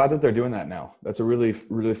interesting. I'm glad that they're doing that now. That's a really,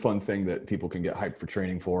 really fun thing that people can get hyped for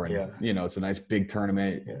training for. And, you know, it's a nice big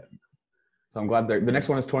tournament. Yeah. So I'm glad the next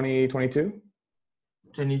one is 2022?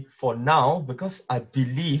 For now, because I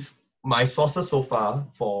believe my sources so far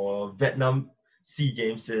for Vietnam SEA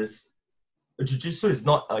Games is Jiu-Jitsu is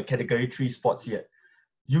not a category 3 sports yet.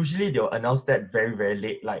 Usually they'll announce that very, very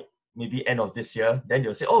late, like maybe end of this year. Then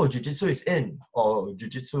they'll say, oh, Jiu-Jitsu is in, or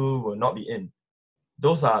Jiu-Jitsu will not be in.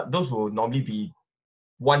 Those will normally be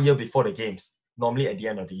 1 year before the games, normally at the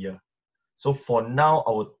end of the year. So for now,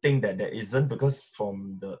 I would think that there isn't, because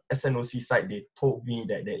from the SNOC side, they told me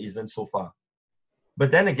that there isn't so far. But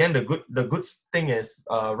then again, the good thing is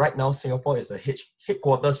right now Singapore is the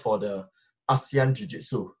headquarters for the ASEAN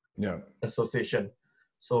Jiu-Jitsu Association.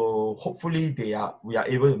 So hopefully we are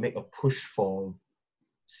able to make a push for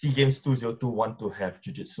SEA Games 2021 to have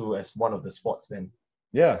Jiu-Jitsu as one of the sports then.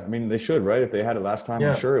 Yeah, I mean they should, right? If they had it last time,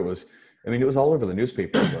 I'm sure it was. I mean, it was all over the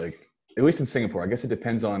newspapers, like at least in Singapore. I guess it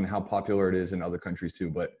depends on how popular it is in other countries too.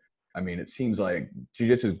 But I mean, it seems like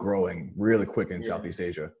Jiu-Jitsu is growing really quick in Southeast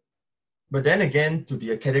Asia. But then again, to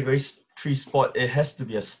be a category 3 sport, it has to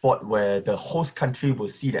be a sport where the host country will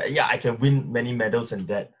see that, I can win many medals and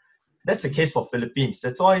that. That's the case for Philippines.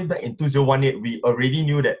 That's why back in 2018, we already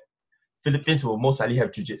knew that Philippines will most likely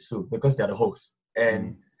have Jiu-Jitsu because they're the hosts.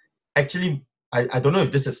 And actually, I don't know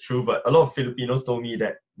if this is true, but a lot of Filipinos told me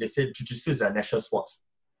that they said Jiu-Jitsu is their national sport.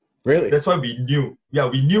 Really? That's why we knew. Yeah,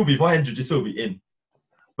 we knew beforehand Jiu-Jitsu will be in.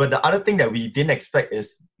 But the other thing that we didn't expect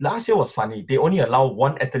is, last year was funny. They only allow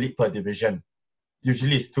 1 athlete per division.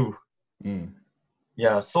 Usually it's 2.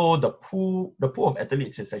 Yeah, so the pool of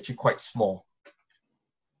athletes is actually quite small.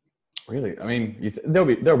 Really? I mean,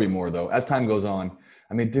 there'll be more though as time goes on.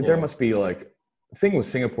 I mean, there must be like, the thing with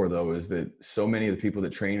Singapore though is that so many of the people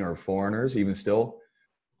that train are foreigners, even still.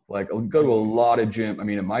 Like, I'll go to a lot of gym. I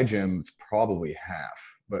mean, at my gym, it's probably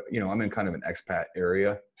half. But you know, I'm in kind of an expat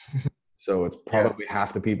area. So it's probably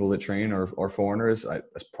half the people that train are foreigners.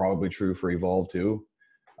 That's probably true for Evolve too.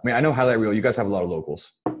 I mean, I know Highlight Reel, you guys have a lot of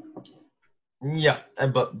locals. Yeah,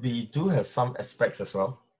 but we do have some aspects as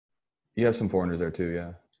well. You have some foreigners there too,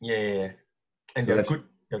 yeah. Yeah. And so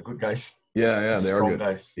they're good guys. Yeah, they are good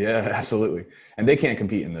guys. Yeah, absolutely. And they can't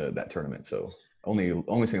compete in that tournament, so only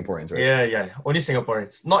Singaporeans, right? Yeah. Only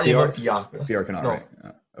Singaporeans. Not even PR. PR cannot, right?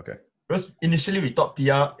 Okay. Because initially we thought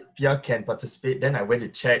PR can participate. Then I went to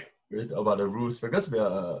check about the rules, because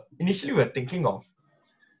initially we were thinking of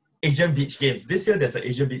Asian Beach Games. This year there's an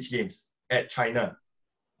Asian Beach Games at China,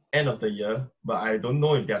 end of the year, but I don't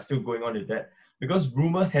know if they're still going on with that, because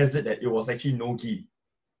rumor has it that it was actually no gi.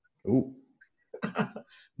 Ooh.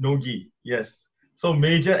 No gi, yes. So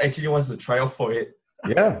Major actually wants to try out for it.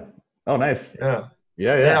 Yeah. Oh, nice. Yeah.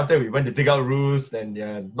 Then after we went to dig out rules,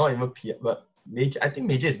 then not even PR, but I think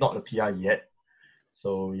Major is not a PR yet.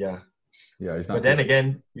 So yeah, he's not. But then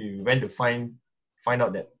again, we went to find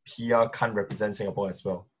out that PR can't represent Singapore as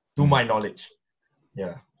well, to my knowledge.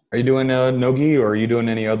 Yeah. Are you doing no-gi, or are you doing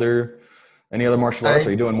any other martial arts?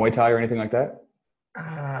 Are you doing Muay Thai or anything like that?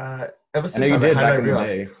 Ever since I know you did back in the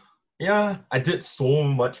day. Yeah, I did so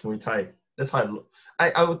much Muay Thai. That's how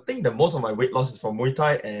I would think that most of my weight loss is from Muay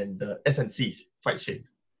Thai and the SNC, Fight Shape.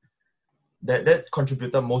 That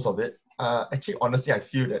contributed most of it. Actually, honestly, I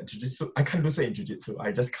feel that jiu-jitsu, I can't lose weight in jiu-jitsu.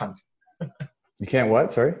 I just can't. You can't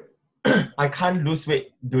what? Sorry? I can't lose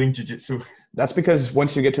weight doing jiu-jitsu. That's because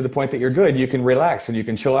once you get to the point that you're good, you can relax and you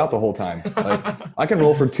can chill out the whole time. Like I can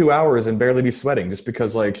roll for 2 hours and barely be sweating just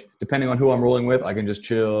because like, depending on who I'm rolling with, I can just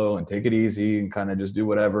chill and take it easy and kind of just do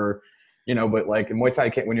whatever, but like in Muay Thai,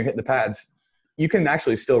 when you're hitting the pads, you can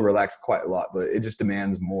actually still relax quite a lot, but it just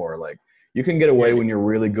demands more. Like you can get away when you're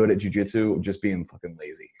really good at jiu-jitsu just being fucking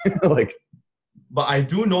lazy. Like, but I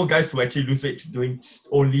do know guys who actually lose weight doing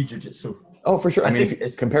only jiu-jitsu. Oh, for sure. I mean,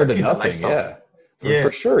 compared to nothing, yeah.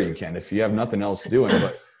 For sure you can if you have nothing else doing.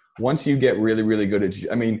 But once you get really, really good at,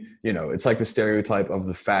 I mean, it's like the stereotype of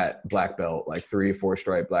the fat black belt, like 3 or 4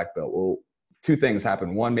 stripe black belt. Well, 2 things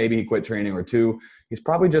happen. 1, maybe he quit training, or 2, he's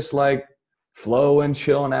probably just like flowing,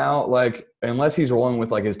 chilling out. Like unless he's rolling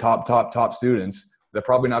with like his top students, they're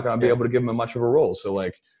probably not going to be able to give him much of a role. So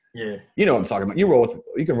like, you know what I'm talking about. You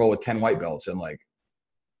can roll with 10 white belts and like,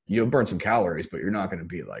 you'll burn some calories, but you're not going to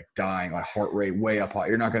be like dying, like heart rate way up high.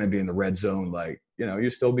 You're not going to be in the red zone. Like, you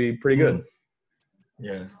still be pretty good.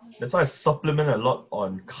 Yeah. That's why I supplement a lot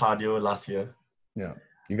on cardio last year. Yeah.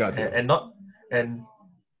 You got to. And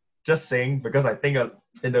just saying, because I think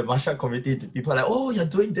in the martial art community, people are like, oh, you're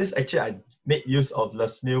doing this. Actually, I made use of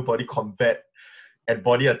Les Mills Body Combat and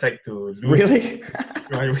Body Attack to lose. Really?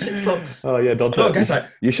 My weight. So, oh yeah, don't tell.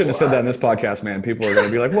 You shouldn't have said that in this podcast, man. People are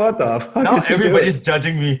gonna be like, "What the fuck?" Now everybody's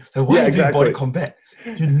judging me. Like, why are you doing body combat?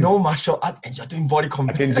 You know martial art, and you're doing body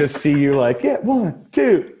combat. I can just see you like, 1,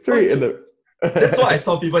 2, 3, and that's why I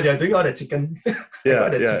saw people. They're doing all the chicken.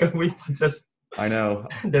 Chicken wing punches. I know.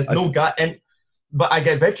 There's no guard, but I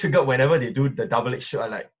get very triggered whenever they do the double leg shoot.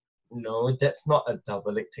 I'm like, no, that's not a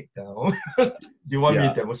double leg takedown. Do you want me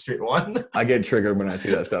to demonstrate one? I get triggered when I see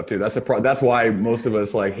that stuff too. That's why most of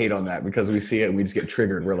us like hate on that, because we see it and we just get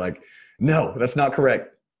triggered. We're like, no, that's not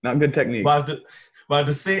correct. Not good technique. But I have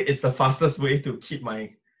to say it's the fastest way to keep my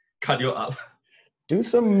cardio up. Do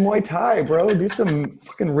some Muay Thai, bro. Do some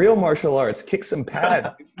fucking real martial arts. Kick some pads.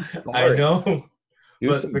 I know.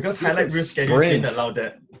 Because highlight reel schedule didn't allow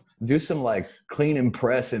that. Do some like clean and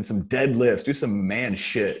press and some deadlifts. Do some man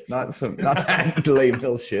shit, not that lame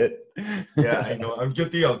hill shit. Yeah, I know. I'm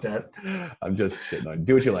guilty of that. I'm just shitting on.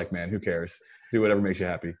 Do what you like, man. Who cares? Do whatever makes you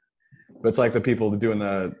happy. But it's like the people doing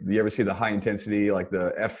you ever see the high intensity, like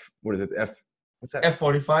the what's that?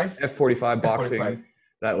 F45? F45 boxing. F45.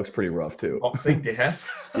 That looks pretty rough too. Boxing they have?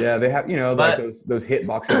 Yeah, they have, like those hit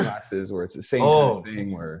boxing classes where it's the same kind of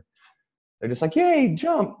thing where they're just like, yay,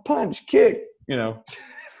 jump, punch, kick,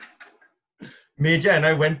 Major and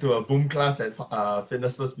I went to a Boom class at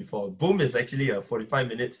Fitness First before. Boom is actually a 45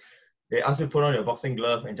 minutes. They ask you to put on your boxing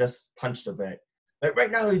glove and just punch the bag. Like right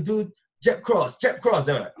now, you do jab cross. They're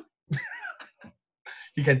like,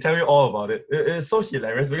 he can tell you all about it. It's so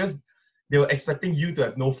hilarious because they were expecting you to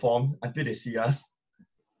have no form until they see us.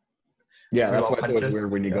 Yeah, that's why it's always weird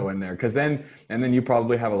when you go in there. Because then you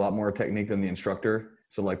probably have a lot more technique than the instructor.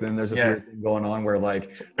 So like then there's this weird thing going on where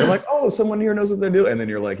like they're like, oh, someone here knows what they're doing, and then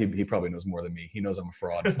you're like, he probably knows more than me. He knows I'm a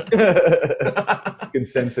fraud. You can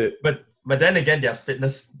sense it. But then again, they're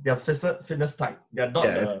fitness type. They're not.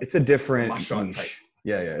 Yeah, it's a different niche. Type.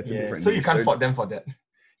 Yeah, it's a different. So you can't fault them for that.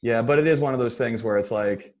 Yeah, but it is one of those things where it's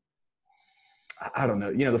like, I don't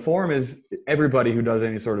know. The form is everybody who does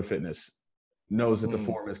any sort of fitness knows that the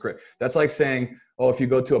form is correct. That's like saying, oh, if you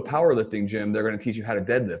go to a powerlifting gym, they're going to teach you how to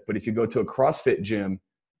deadlift. But if you go to a CrossFit gym,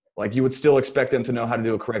 like you would still expect them to know how to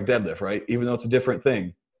do a correct deadlift, right? Even though it's a different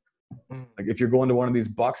thing. Like if you're going to one of these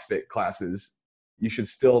box fit classes, you should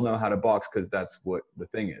still know how to box because that's what the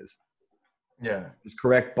thing is. Yeah. There's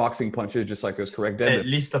correct boxing punches, just like there's correct deadlift. At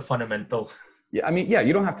least the fundamental. Yeah, I mean, yeah,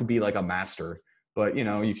 you don't have to be like a master, but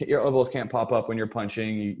your elbows can't pop up when you're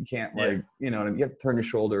punching. You can't you have to turn your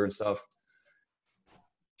shoulder and stuff.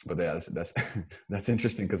 But yeah, that's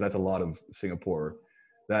interesting because that's a lot of Singapore.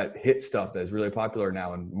 That hit stuff that is really popular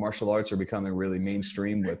now, and martial arts are becoming really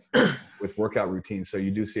mainstream with workout routines. So you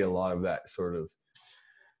do see a lot of that sort of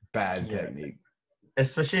bad technique.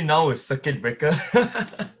 Especially now with circuit breaker.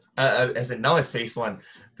 As in now it's phase 1.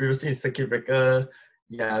 Previously in circuit breaker,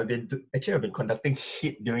 I've been conducting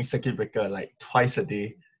HIIT during circuit breaker like twice a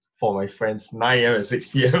day for my friends, 9 a.m. and 6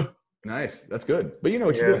 p.m. Nice. That's good. But you know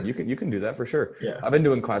what you're doing. You can do that for sure. Yeah. I've been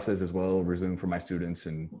doing classes as well over Zoom for my students.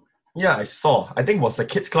 And yeah, I saw. I think it was a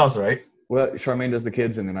kids class, right? Well, Charmaine does the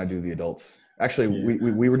kids and then I do the adults. Actually,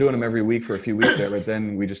 we were doing them every week for a few weeks there, but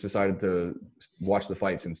then we just decided to watch the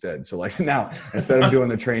fights instead. So like now, instead of doing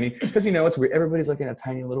the training, because it's weird. Everybody's like in a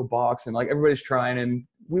tiny little box and like everybody's trying, and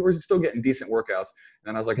we were still getting decent workouts.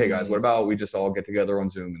 And I was like, hey guys, what about we just all get together on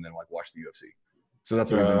Zoom and then like watch the UFC? So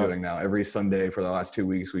that's what we've been doing now. Every Sunday for the last 2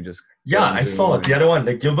 weeks, we just I saw the other one,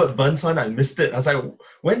 the Gilbert Burns one. I missed it. I was like,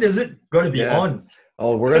 when is it going to be on?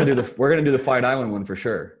 Oh, we're gonna do the Fight Island one for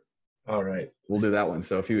sure. All right, we'll do that one.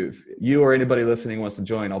 So if you or anybody listening wants to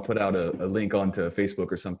join, I'll put out a link onto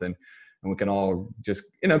Facebook or something, and we can all just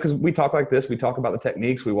because we talk like this, we talk about the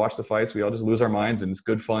techniques, we watch the fights, we all just lose our minds, and it's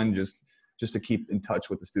good fun just to keep in touch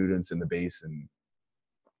with the students and the base and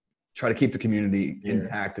try to keep the community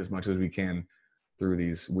intact as much as we can through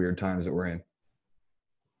these weird times that we're in.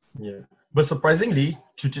 Yeah, but surprisingly,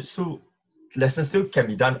 jiu-jitsu lessons still can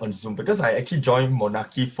be done on Zoom, because I actually joined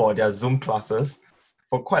Monarchy for their Zoom classes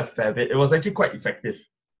for quite a fair bit. It was actually quite effective.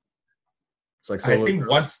 It's like I think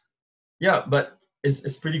once, but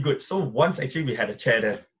it's pretty good. So once actually we had a chair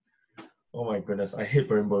there. Oh my goodness, I hate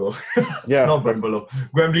Berimbolo. Yeah, not Berimbolo.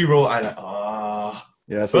 Grambly Row. I like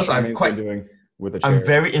Yeah, that's what I'm doing with the chair. I'm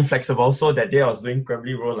very inflexible, so that day I was doing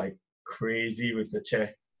Grambly Row like crazy with the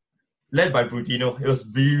chair, led by Brutino. It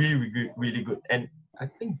was really, really, really good. And I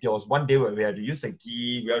think there was one day where we had to use the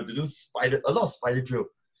gi, we had to do a lot of spider drill.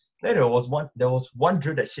 Then there was one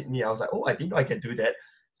drill that hit me. I was like, oh, I didn't know I can do that.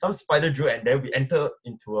 Some spider drill, and then we enter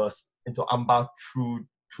into armbar through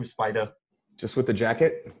spider. Just with the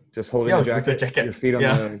jacket, just holding the jacket. Your feet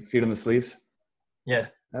on the sleeves. Yeah,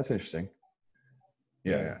 that's interesting.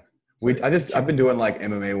 Yeah. I've been doing like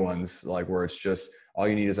MMA ones, like where it's just all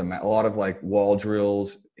you need is a lot of like wall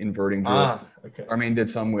drills, inverting drills. Okay. Armin did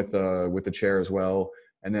some with the chair as well,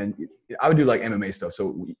 and then I would do like MMA stuff.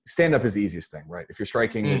 So stand up is the easiest thing, right? If you're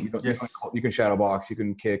striking, you can shadow box, you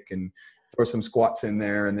can kick and throw some squats in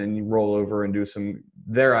there, and then you roll over and do some.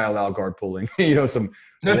 There, I allow guard pulling, some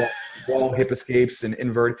wall hip escapes and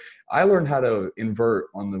invert. I learned how to invert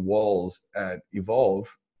on the walls at Evolve,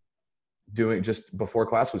 doing just before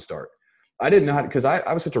class would start. I didn't know how, because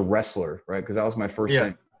I was such a wrestler, right? Because that was my first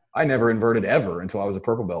thing. I never inverted ever until I was a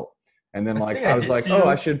purple belt. And then I was like,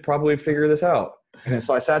 I should probably figure this out. And then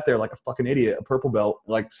so I sat there like a fucking idiot, a purple belt,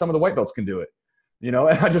 like some of the white belts can do it, and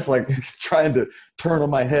I just like trying to turn on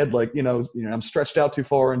my head, like, I'm stretched out too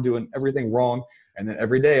far and doing everything wrong. And then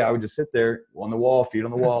every day I would just sit there on the wall, feet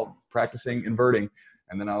on the wall, practicing inverting.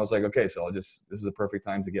 And then I was like, okay, so this is a perfect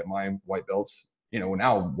time to get my white belts.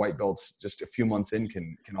 Now white belts just a few months in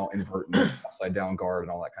can all invert and upside down guard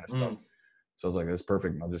and all that kind of stuff. So I was like, this is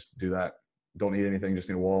perfect. I'll just do that. Don't need anything, just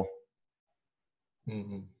need a wall.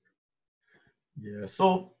 Mm-hmm. Yeah.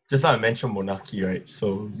 So just like I mentioned Monarchy, right?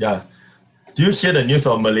 So yeah. Do you hear the news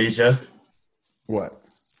of Malaysia? What?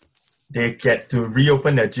 They get to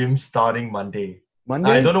reopen their gym starting Monday. Monday?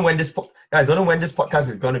 I don't know when this podcast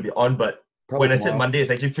is going to be on, but probably when tomorrow. I said Monday,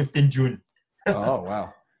 it's actually 15 June. Oh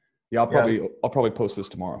wow. Yeah, I'll probably post this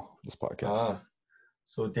tomorrow, this podcast.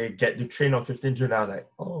 So they get to train on 15 June. I was like,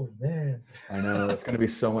 oh man. I know, it's going to be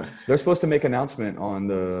so much. They're supposed to make an announcement on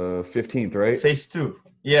the 15th, right? Phase 2.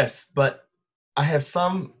 Yes, but I have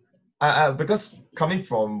some, because coming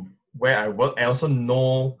from where I work, I also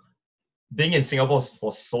know, being in Singapore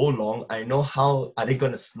for so long, I know how are they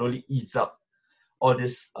going to slowly ease up all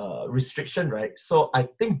this restriction, right? So I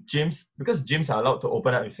think because gyms are allowed to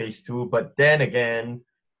open up in phase 2, but then again,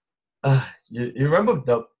 you remember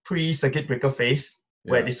the pre-circuit breaker phase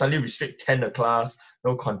where they suddenly restrict 10 a class,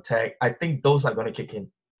 no contact? I think those are going to kick in.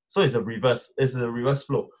 So it's a reverse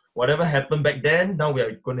flow. Whatever happened back then, now we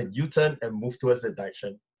are going to U-turn and move towards the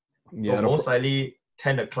direction. So most likely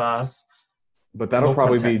 10 a class. But that'll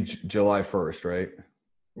probably be July 1st, right?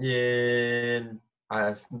 Yeah,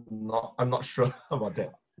 I'm not sure about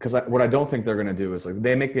that. Because what I don't think they're going to do is, like,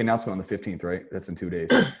 they make the announcement on the 15th, right? That's in 2 days.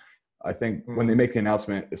 I think when they make the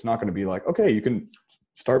announcement, it's not going to be like, okay, you can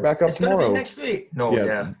start back up tomorrow. It's going to be next week.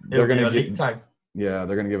 No, they're going to give lead time. Yeah,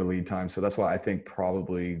 they're going to give a lead time. So that's why I think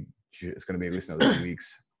probably it's going to be at least another 2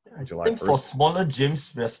 weeks. July 1st. I think for smaller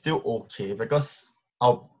gyms, we're still okay, because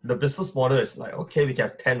the business model is like, okay, we can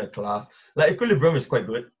have 10 a class. Like Equilibrium is quite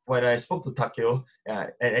good. When I spoke to Takeo,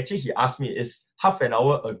 and actually he asked me, is half an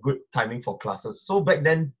hour a good timing for classes? So back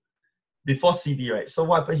then, before CD, right? So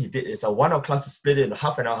what happened, he did is a 1 hour class is split into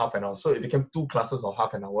half an hour. So it became 2 classes of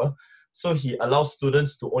half an hour. So he allows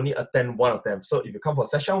students to only attend one of them. So if you come for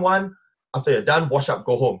session 1, after you're done, wash up,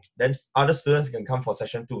 go home. Then other students can come for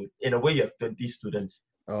session 2. In a way, you have 20 students.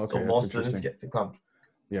 Oh, okay. So more students get to come.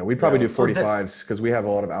 Yeah, we probably do 45s because we have a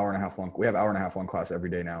lot of hour and a half long. We have hour and a half long class every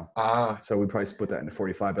day now. So we probably split that into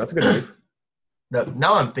 45. But that's a good move.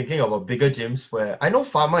 Now I'm thinking of a bigger gyms where I know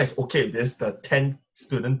Pharma is okay with this, the 10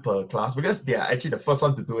 student per class, because they are actually the first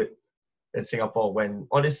one to do it in Singapore when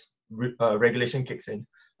all this regulation kicks in.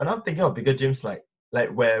 And I'm thinking of bigger gyms like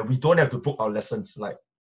where we don't have to book our lessons, like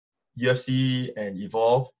UFC and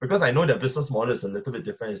Evolve, because I know their business model is a little bit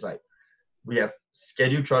different. It's like we have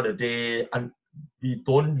schedule throughout the day, and we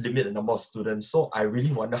don't limit the number of students. So I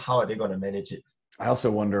really wonder how are they going to manage it. I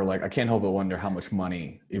also wonder, like, I can't help but wonder how much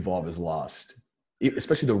money Evolve has lost,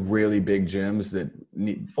 especially the really big gyms that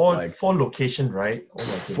need four location, right? Oh my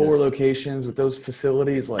goodness. 4 locations with those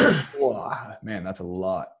facilities, like, wow, man, that's a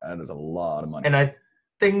lot. That is a lot of money. And I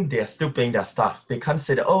think they're still paying their staff. They can't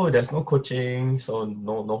say that, oh, there's no coaching, so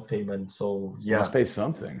no payment. So yeah, let's pay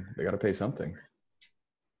something. They got to pay something.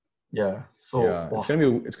 Yeah. So yeah, wow. It's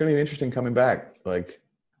gonna be interesting coming back. Like,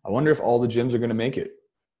 I wonder if all the gyms are gonna make it.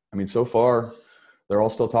 I mean, so far they're all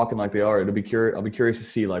still talking like they are. I'll be curious to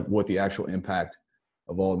see like what the actual impact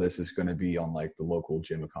of all this is going to be on like the local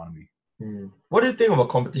gym economy. What do you think about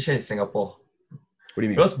competition in Singapore? What do you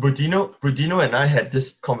mean? Because Brudino and I had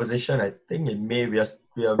this conversation. I think in May we are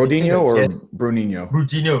Brodinho or Bruninho?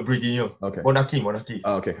 Brudinho. Okay. Monarchy.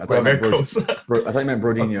 Oh, okay. I thought you meant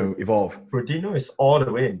Brodinho Evolve. Brodinho is all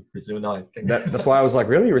the way in Brazil now, I think. That's why I was like,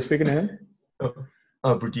 really? You were speaking to him?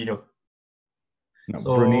 Brudinho. No,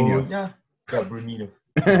 so, Bruninho. Yeah, Bruninho.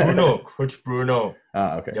 Coach Bruno.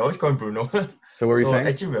 Okay. They always call him Bruno. So what were you saying?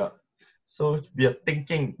 Actually, we are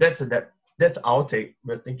thinking that's our take.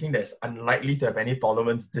 We're thinking that it's unlikely to have any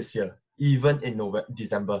tournaments this year, even in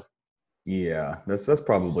December. Yeah, that's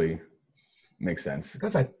probably makes sense.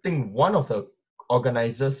 Because I think one of the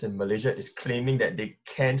organizers in Malaysia is claiming that they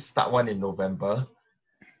can start one in November.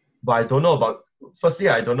 But I don't know about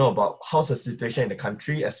how's the situation in the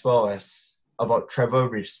country as well as about travel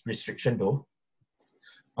restriction though.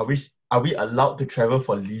 Are we allowed to travel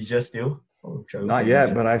for leisure still? Not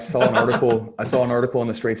yet, but I saw an article. I saw an article in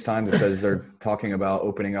the Straits Times that says they're talking about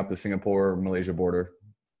opening up the Singapore-Malaysia border.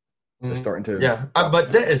 They're starting to. Yeah,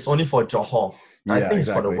 but that is only for Johor. I think it's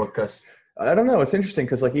for the workers. I don't know. It's interesting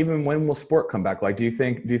because like even when will sport come back? Like, do you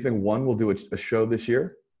think one will do a show this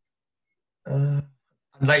year?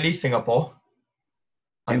 Unlikely Singapore.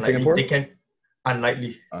 In Singapore? They can.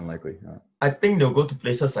 Unlikely. Yeah. I think they'll go to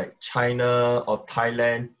places like China or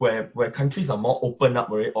Thailand where countries are more open up,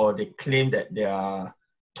 right? Or they claim that they are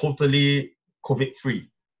totally COVID free.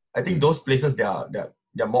 I think those places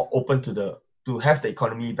they're more open to have the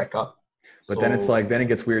economy back up. But then it's like, then it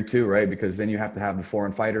gets weird too, right? Because then you have to have the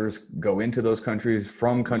foreign fighters go into those countries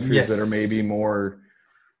from countries that are maybe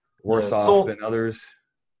worse off than others.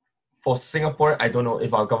 For Singapore, I don't know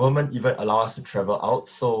if our government even allow us to travel out.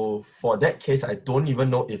 So for that case, I don't even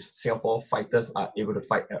know if Singapore fighters are able to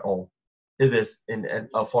fight at all. It is in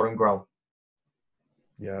a foreign ground.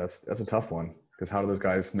 Yeah, that's a tough one because how do those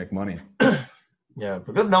guys make money? Yeah,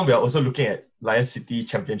 because now we are also looking at Lion City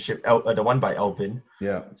Championship, the one by Alvin.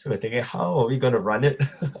 Yeah. So we're thinking, how are we going to run it?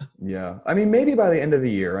 Yeah, I mean, maybe by the end of the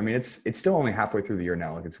year. I mean, it's still only halfway through the year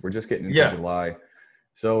now. Like we're just getting into July.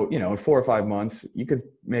 So, in 4 or 5 months, you could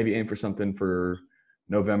maybe aim for something for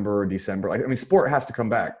November or December. Like, I mean, sport has to come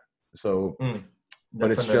back. So,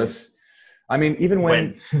 but it's just, I mean, even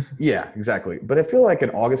when yeah, exactly. But I feel like in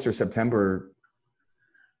August or September,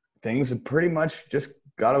 things pretty much just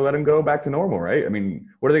got to let them go back to normal, right? I mean,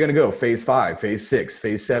 what are they going to go? Phase 5, phase 6,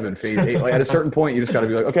 phase 7, phase 8. Like, at a certain point, you just got to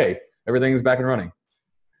be like, okay, everything's back and running.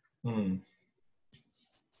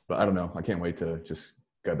 But I don't know. I can't wait to just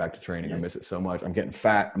go back to training. I miss it so much. I'm getting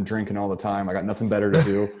fat. I'm drinking all the time. I got nothing better to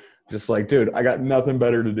do. Just like, dude, I got nothing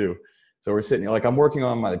better to do. So we're sitting here, like I'm working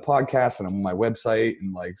on my podcast and I'm on my website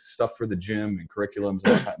and like stuff for the gym and curriculums.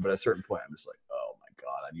 And all that. But at a certain point, I'm just like, oh my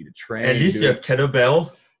God, I need to train. At least you have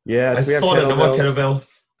kettlebell. Yes, I saw the number of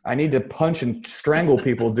kettlebells. I need to punch and strangle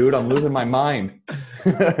people, dude. I'm losing my mind.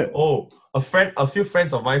 A few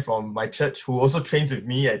friends of mine from my church who also trains with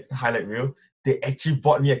me at Highlight Reel, they actually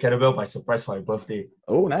bought me a kettlebell by surprise for my birthday.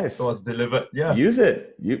 Oh, nice. So it was delivered. Yeah. Use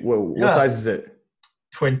it. What size is it?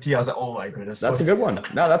 20. I was like, oh my goodness. That's a good one.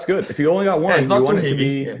 No, that's good. If you only got one, you want it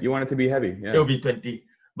to be heavy. Yeah. It'll be 20.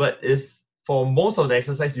 But if for most of the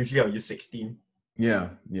exercise, usually I'll use 16. Yeah.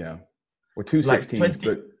 Or 2 16s,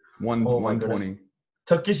 but one 20.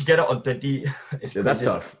 Turkish get out on 20. That's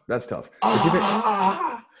tough.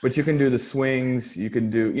 But you can do the swings. You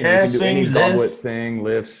can do, you can do any goblet thing,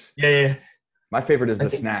 lifts. Yeah. My favorite is the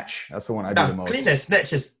snatch. That's the one I do the most. Clean and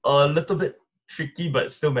snatch is a little bit tricky, but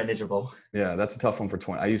still manageable. Yeah, that's a tough one for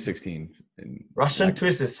 20. I use 16. Russian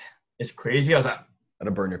twist is crazy. I was like,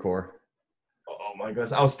 that'll burn your core. Oh my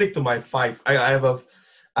gosh. I'll stick to my 5. I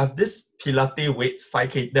have this Pilates weights 5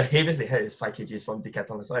 kg. The heaviest they had is 5 kgs from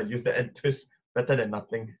Decathlon. So I use that and twist better than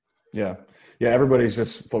nothing. Yeah. Everybody's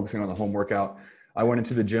just focusing on the home workout. I went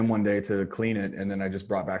into the gym one day to clean it, and then I just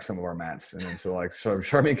brought back some of our mats. And then so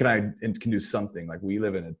Charmaine can do something. Like we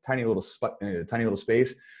live in a tiny little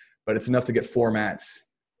space, but it's enough to get 4 mats.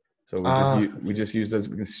 So we just use those.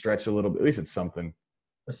 We can stretch a little bit. At least it's something.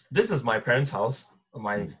 This is my parents' house.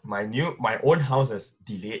 My own house is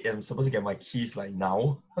delayed. I'm supposed to get my keys like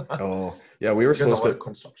now. Oh, yeah, we were because supposed of all to the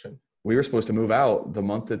construction. we were supposed to move out the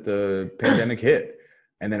month that the pandemic hit.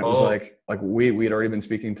 And then it was like we had already been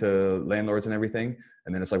speaking to landlords and everything.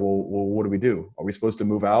 And then it's like, well, what do we do? Are we supposed to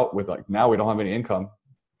move out with like, now we don't have any income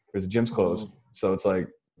because the gym's closed. So it's like,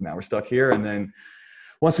 now we're stuck here. And then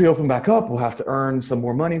once we open back up, we'll have to earn some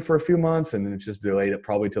more money for a few months. And then it's just delayed it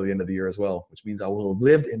probably till the end of the year as well, which means I will have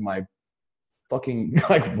lived in my fucking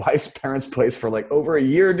like wife's parents' place for like over a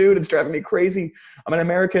year, dude. It's driving me crazy. I'm an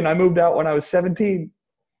American. I moved out when I was 17.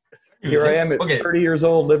 Here I am at 30 years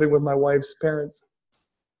old living with my wife's parents.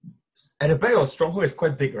 At the back of Stronghold is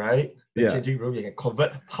quite big, right? The Yeah. changing room, you can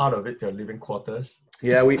convert part of it to living quarters.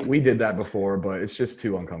 Yeah, we did that before, but it's just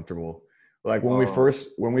too uncomfortable. Like when we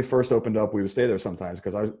first opened up, we would stay there sometimes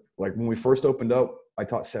because when we first opened up, I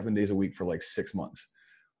taught 7 days a week for like 6 months,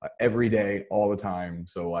 every day, all the time.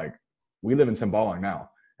 So like we live in Sembawang now,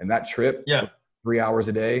 and that trip, 3 hours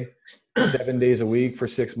a day, 7 days a week for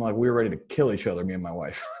 6 months, we were ready to kill each other, me and my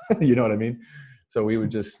wife. You know what I mean? So we would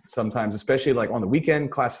just sometimes, especially like on the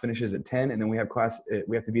weekend, class finishes at 10, and then we have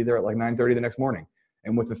to be there at like 9:30 the next morning.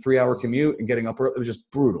 And with a 3 hour commute and getting up early, it was just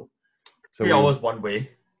brutal. So 3 hours one way?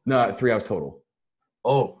 No, 3 hours total.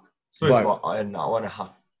 Oh, so it's about an hour and a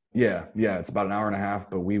half. Yeah, it's about an hour and a half,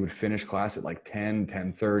 but we would finish class at like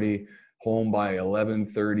 10:30, home by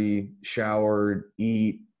 11:30, shower,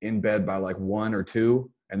 eat, in bed by like 1 or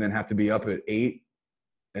 2, and then have to be up at 8,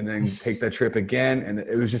 and then take that trip again. And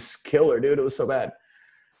it was just killer, dude. It was so bad.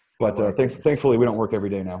 But thankfully, we don't work every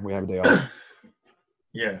day now. We have a day off.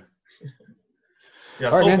 Yeah.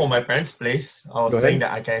 All so right, for my parents' place, I was saying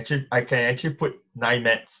that I can actually put 9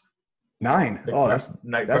 mats. 9? Oh, that's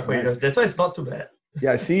nice. That's why it's not too bad.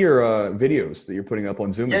 Yeah, I see your videos that you're putting up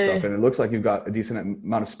on Zoom and stuff, and it looks like you've got a decent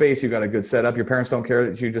amount of space. You've got a good setup. Your parents don't care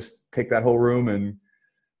that you just take that whole room and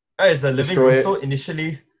it's a living room. it. So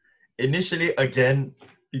initially, again,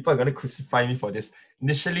 people are gonna crucify me for this.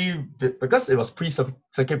 Initially, because it was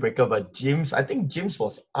pre-circuit breaker, but I think gyms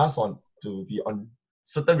was asked to be on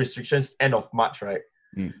certain restrictions end of March, right?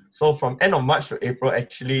 So from end of March to April,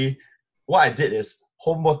 actually, what I did is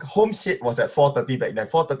home hit was at 4:30 back then,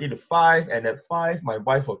 4:30 to 5, and at 5, my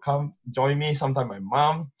wife will come join me, sometimes my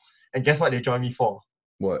mom, and guess what they join me for?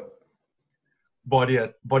 What? Body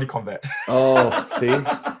combat. Oh, see?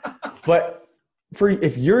 But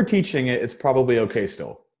if you're teaching it, it's probably okay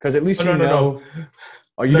still. Because at least know.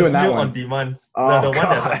 Oh, you're doing that one? On demand. Oh,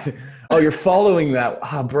 God. Oh, you're following that.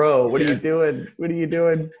 Bro, what are you doing? What are you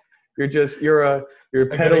doing? You're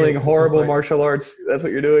peddling horrible martial arts. That's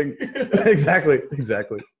what you're doing. Exactly.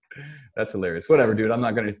 That's hilarious. Whatever, dude. I'm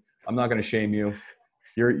not gonna shame you.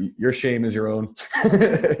 Your shame is your own.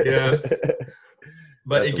 Yeah.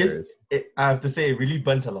 But I have to say, it really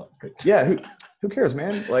burns a lot. Good. Yeah. Who cares,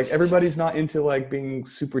 man? Like everybody's not into like being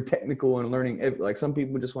super technical and learning. Like some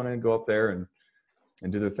people just want to go up there and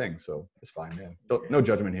do their thing. So it's fine, man. No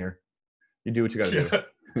judgment here. You do what you got to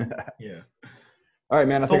do. Yeah. All right,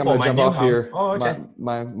 man. I think I'm gonna jump off here. Oh, okay.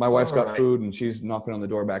 My wife's got food and she's knocking on the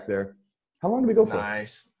door back there. How long do we go for?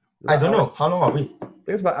 Nice. I don't know. How long are we? I think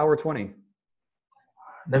it's about 1:20.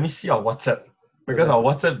 Let me see our WhatsApp. Because our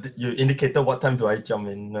WhatsApp, you indicated what time do I jump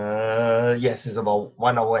in. Yes, it's about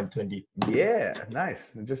 1 hour and 20. Yeah,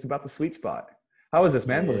 nice. Just about the sweet spot. How was this,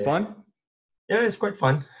 man? Was it fun? Yeah, it's quite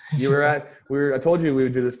fun. I told you we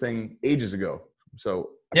would do this thing ages ago.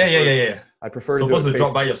 So yeah. I prefer to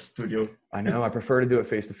drop by your studio. I know. I prefer to do it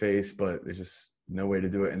face to face, but there's just no way to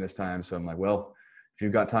do it in this time. So I'm like, well, if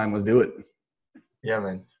you've got time, let's do it. Yeah,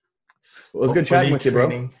 man. Well, it was good chatting with you,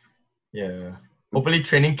 bro. Yeah. Hopefully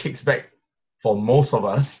training kicks back for most of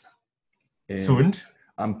us soon.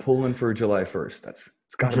 I'm pulling for July 1st. It's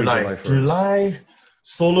got to be July 1st. July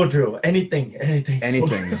solo drill, anything.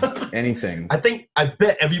 Anything. I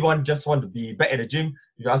bet everyone just want to be back at the gym.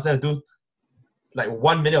 You ask them to do like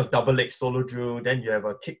 1 minute of double leg solo drill, then you have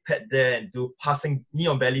a kick pad there and do passing knee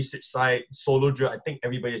on belly switch side solo drill. I think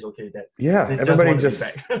everybody is okay with that. Yeah, everybody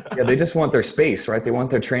they just want their space, right? They want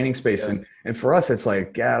their training space. Yeah. And for us, it's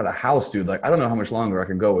like, get out of the house, dude. Like, I don't know how much longer I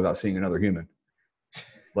can go without seeing another human.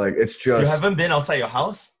 Like, it's just... You haven't been outside your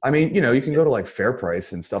house? I mean, you can go to like Fair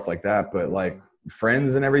Price and stuff like that, but like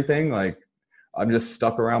friends and everything, like I'm just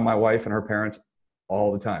stuck around my wife and her parents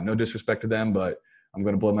all the time. No disrespect to them, but I'm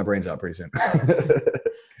going to blow my brains out pretty soon.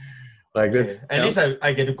 Like this. At least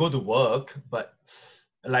I get to go to work, but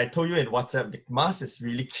like I told you in WhatsApp, the mask is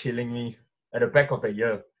really killing me at the back of the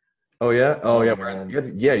ear. Oh yeah? Oh yeah.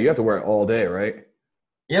 You have to wear it all day, right?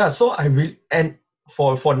 Yeah, so and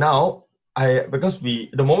for now, because the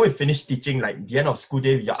moment we finish teaching, like the end of school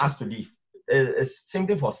day, you're asked to leave. it's same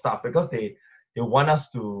thing for staff because they want us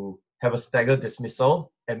to have a staggered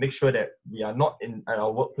dismissal and make sure that we are not in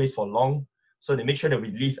our workplace for long. So they make sure that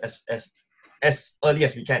we leave as early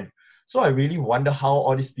as we can. So I really wonder how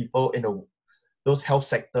all these people in those health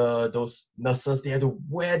sector, those nurses, they had to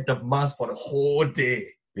wear the mask for the whole day.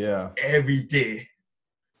 Yeah. Every day.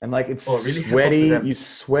 And like it's really sweaty, you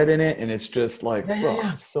sweat in it, and it's just like,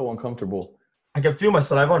 It's so uncomfortable. I can feel my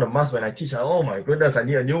saliva on the mask when I teach. Oh my goodness, I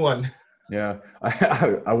need a new one. Yeah.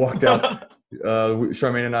 I walked out.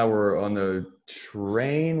 Charmaine and I were on the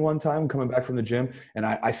train one time coming back from the gym, and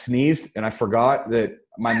I sneezed and I forgot that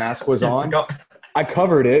my mask was on. I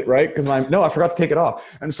covered it, right? Because I forgot to take it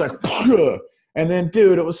off. I'm just like, and then,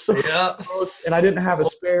 dude, it was so gross, and I didn't have a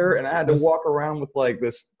spare, and I had to walk around with like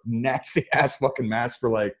this nasty ass fucking mask for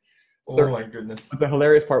like. Oh my goodness! But the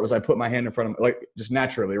hilarious part was I put my hand in front of like just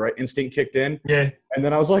naturally, right? Instinct kicked in. Yeah. And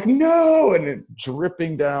then I was like, no, and it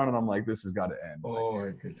dripping down, and I'm like, this has got to end. Oh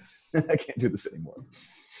my goodness! I can't do this anymore.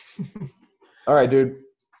 All right, dude.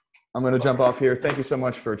 I'm gonna jump off here. Thank you so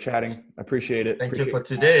much for chatting. I appreciate it. Thank you for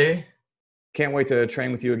today. Can't wait to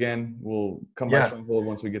train with you again. We'll come by Stronghold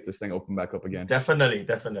once we get this thing open back up again.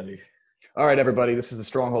 Definitely. All right, everybody. This is the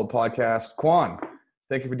Stronghold Podcast. Quan,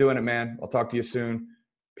 thank you for doing it, man. I'll talk to you soon.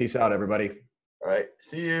 Peace out, everybody. All right.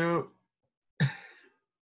 See you.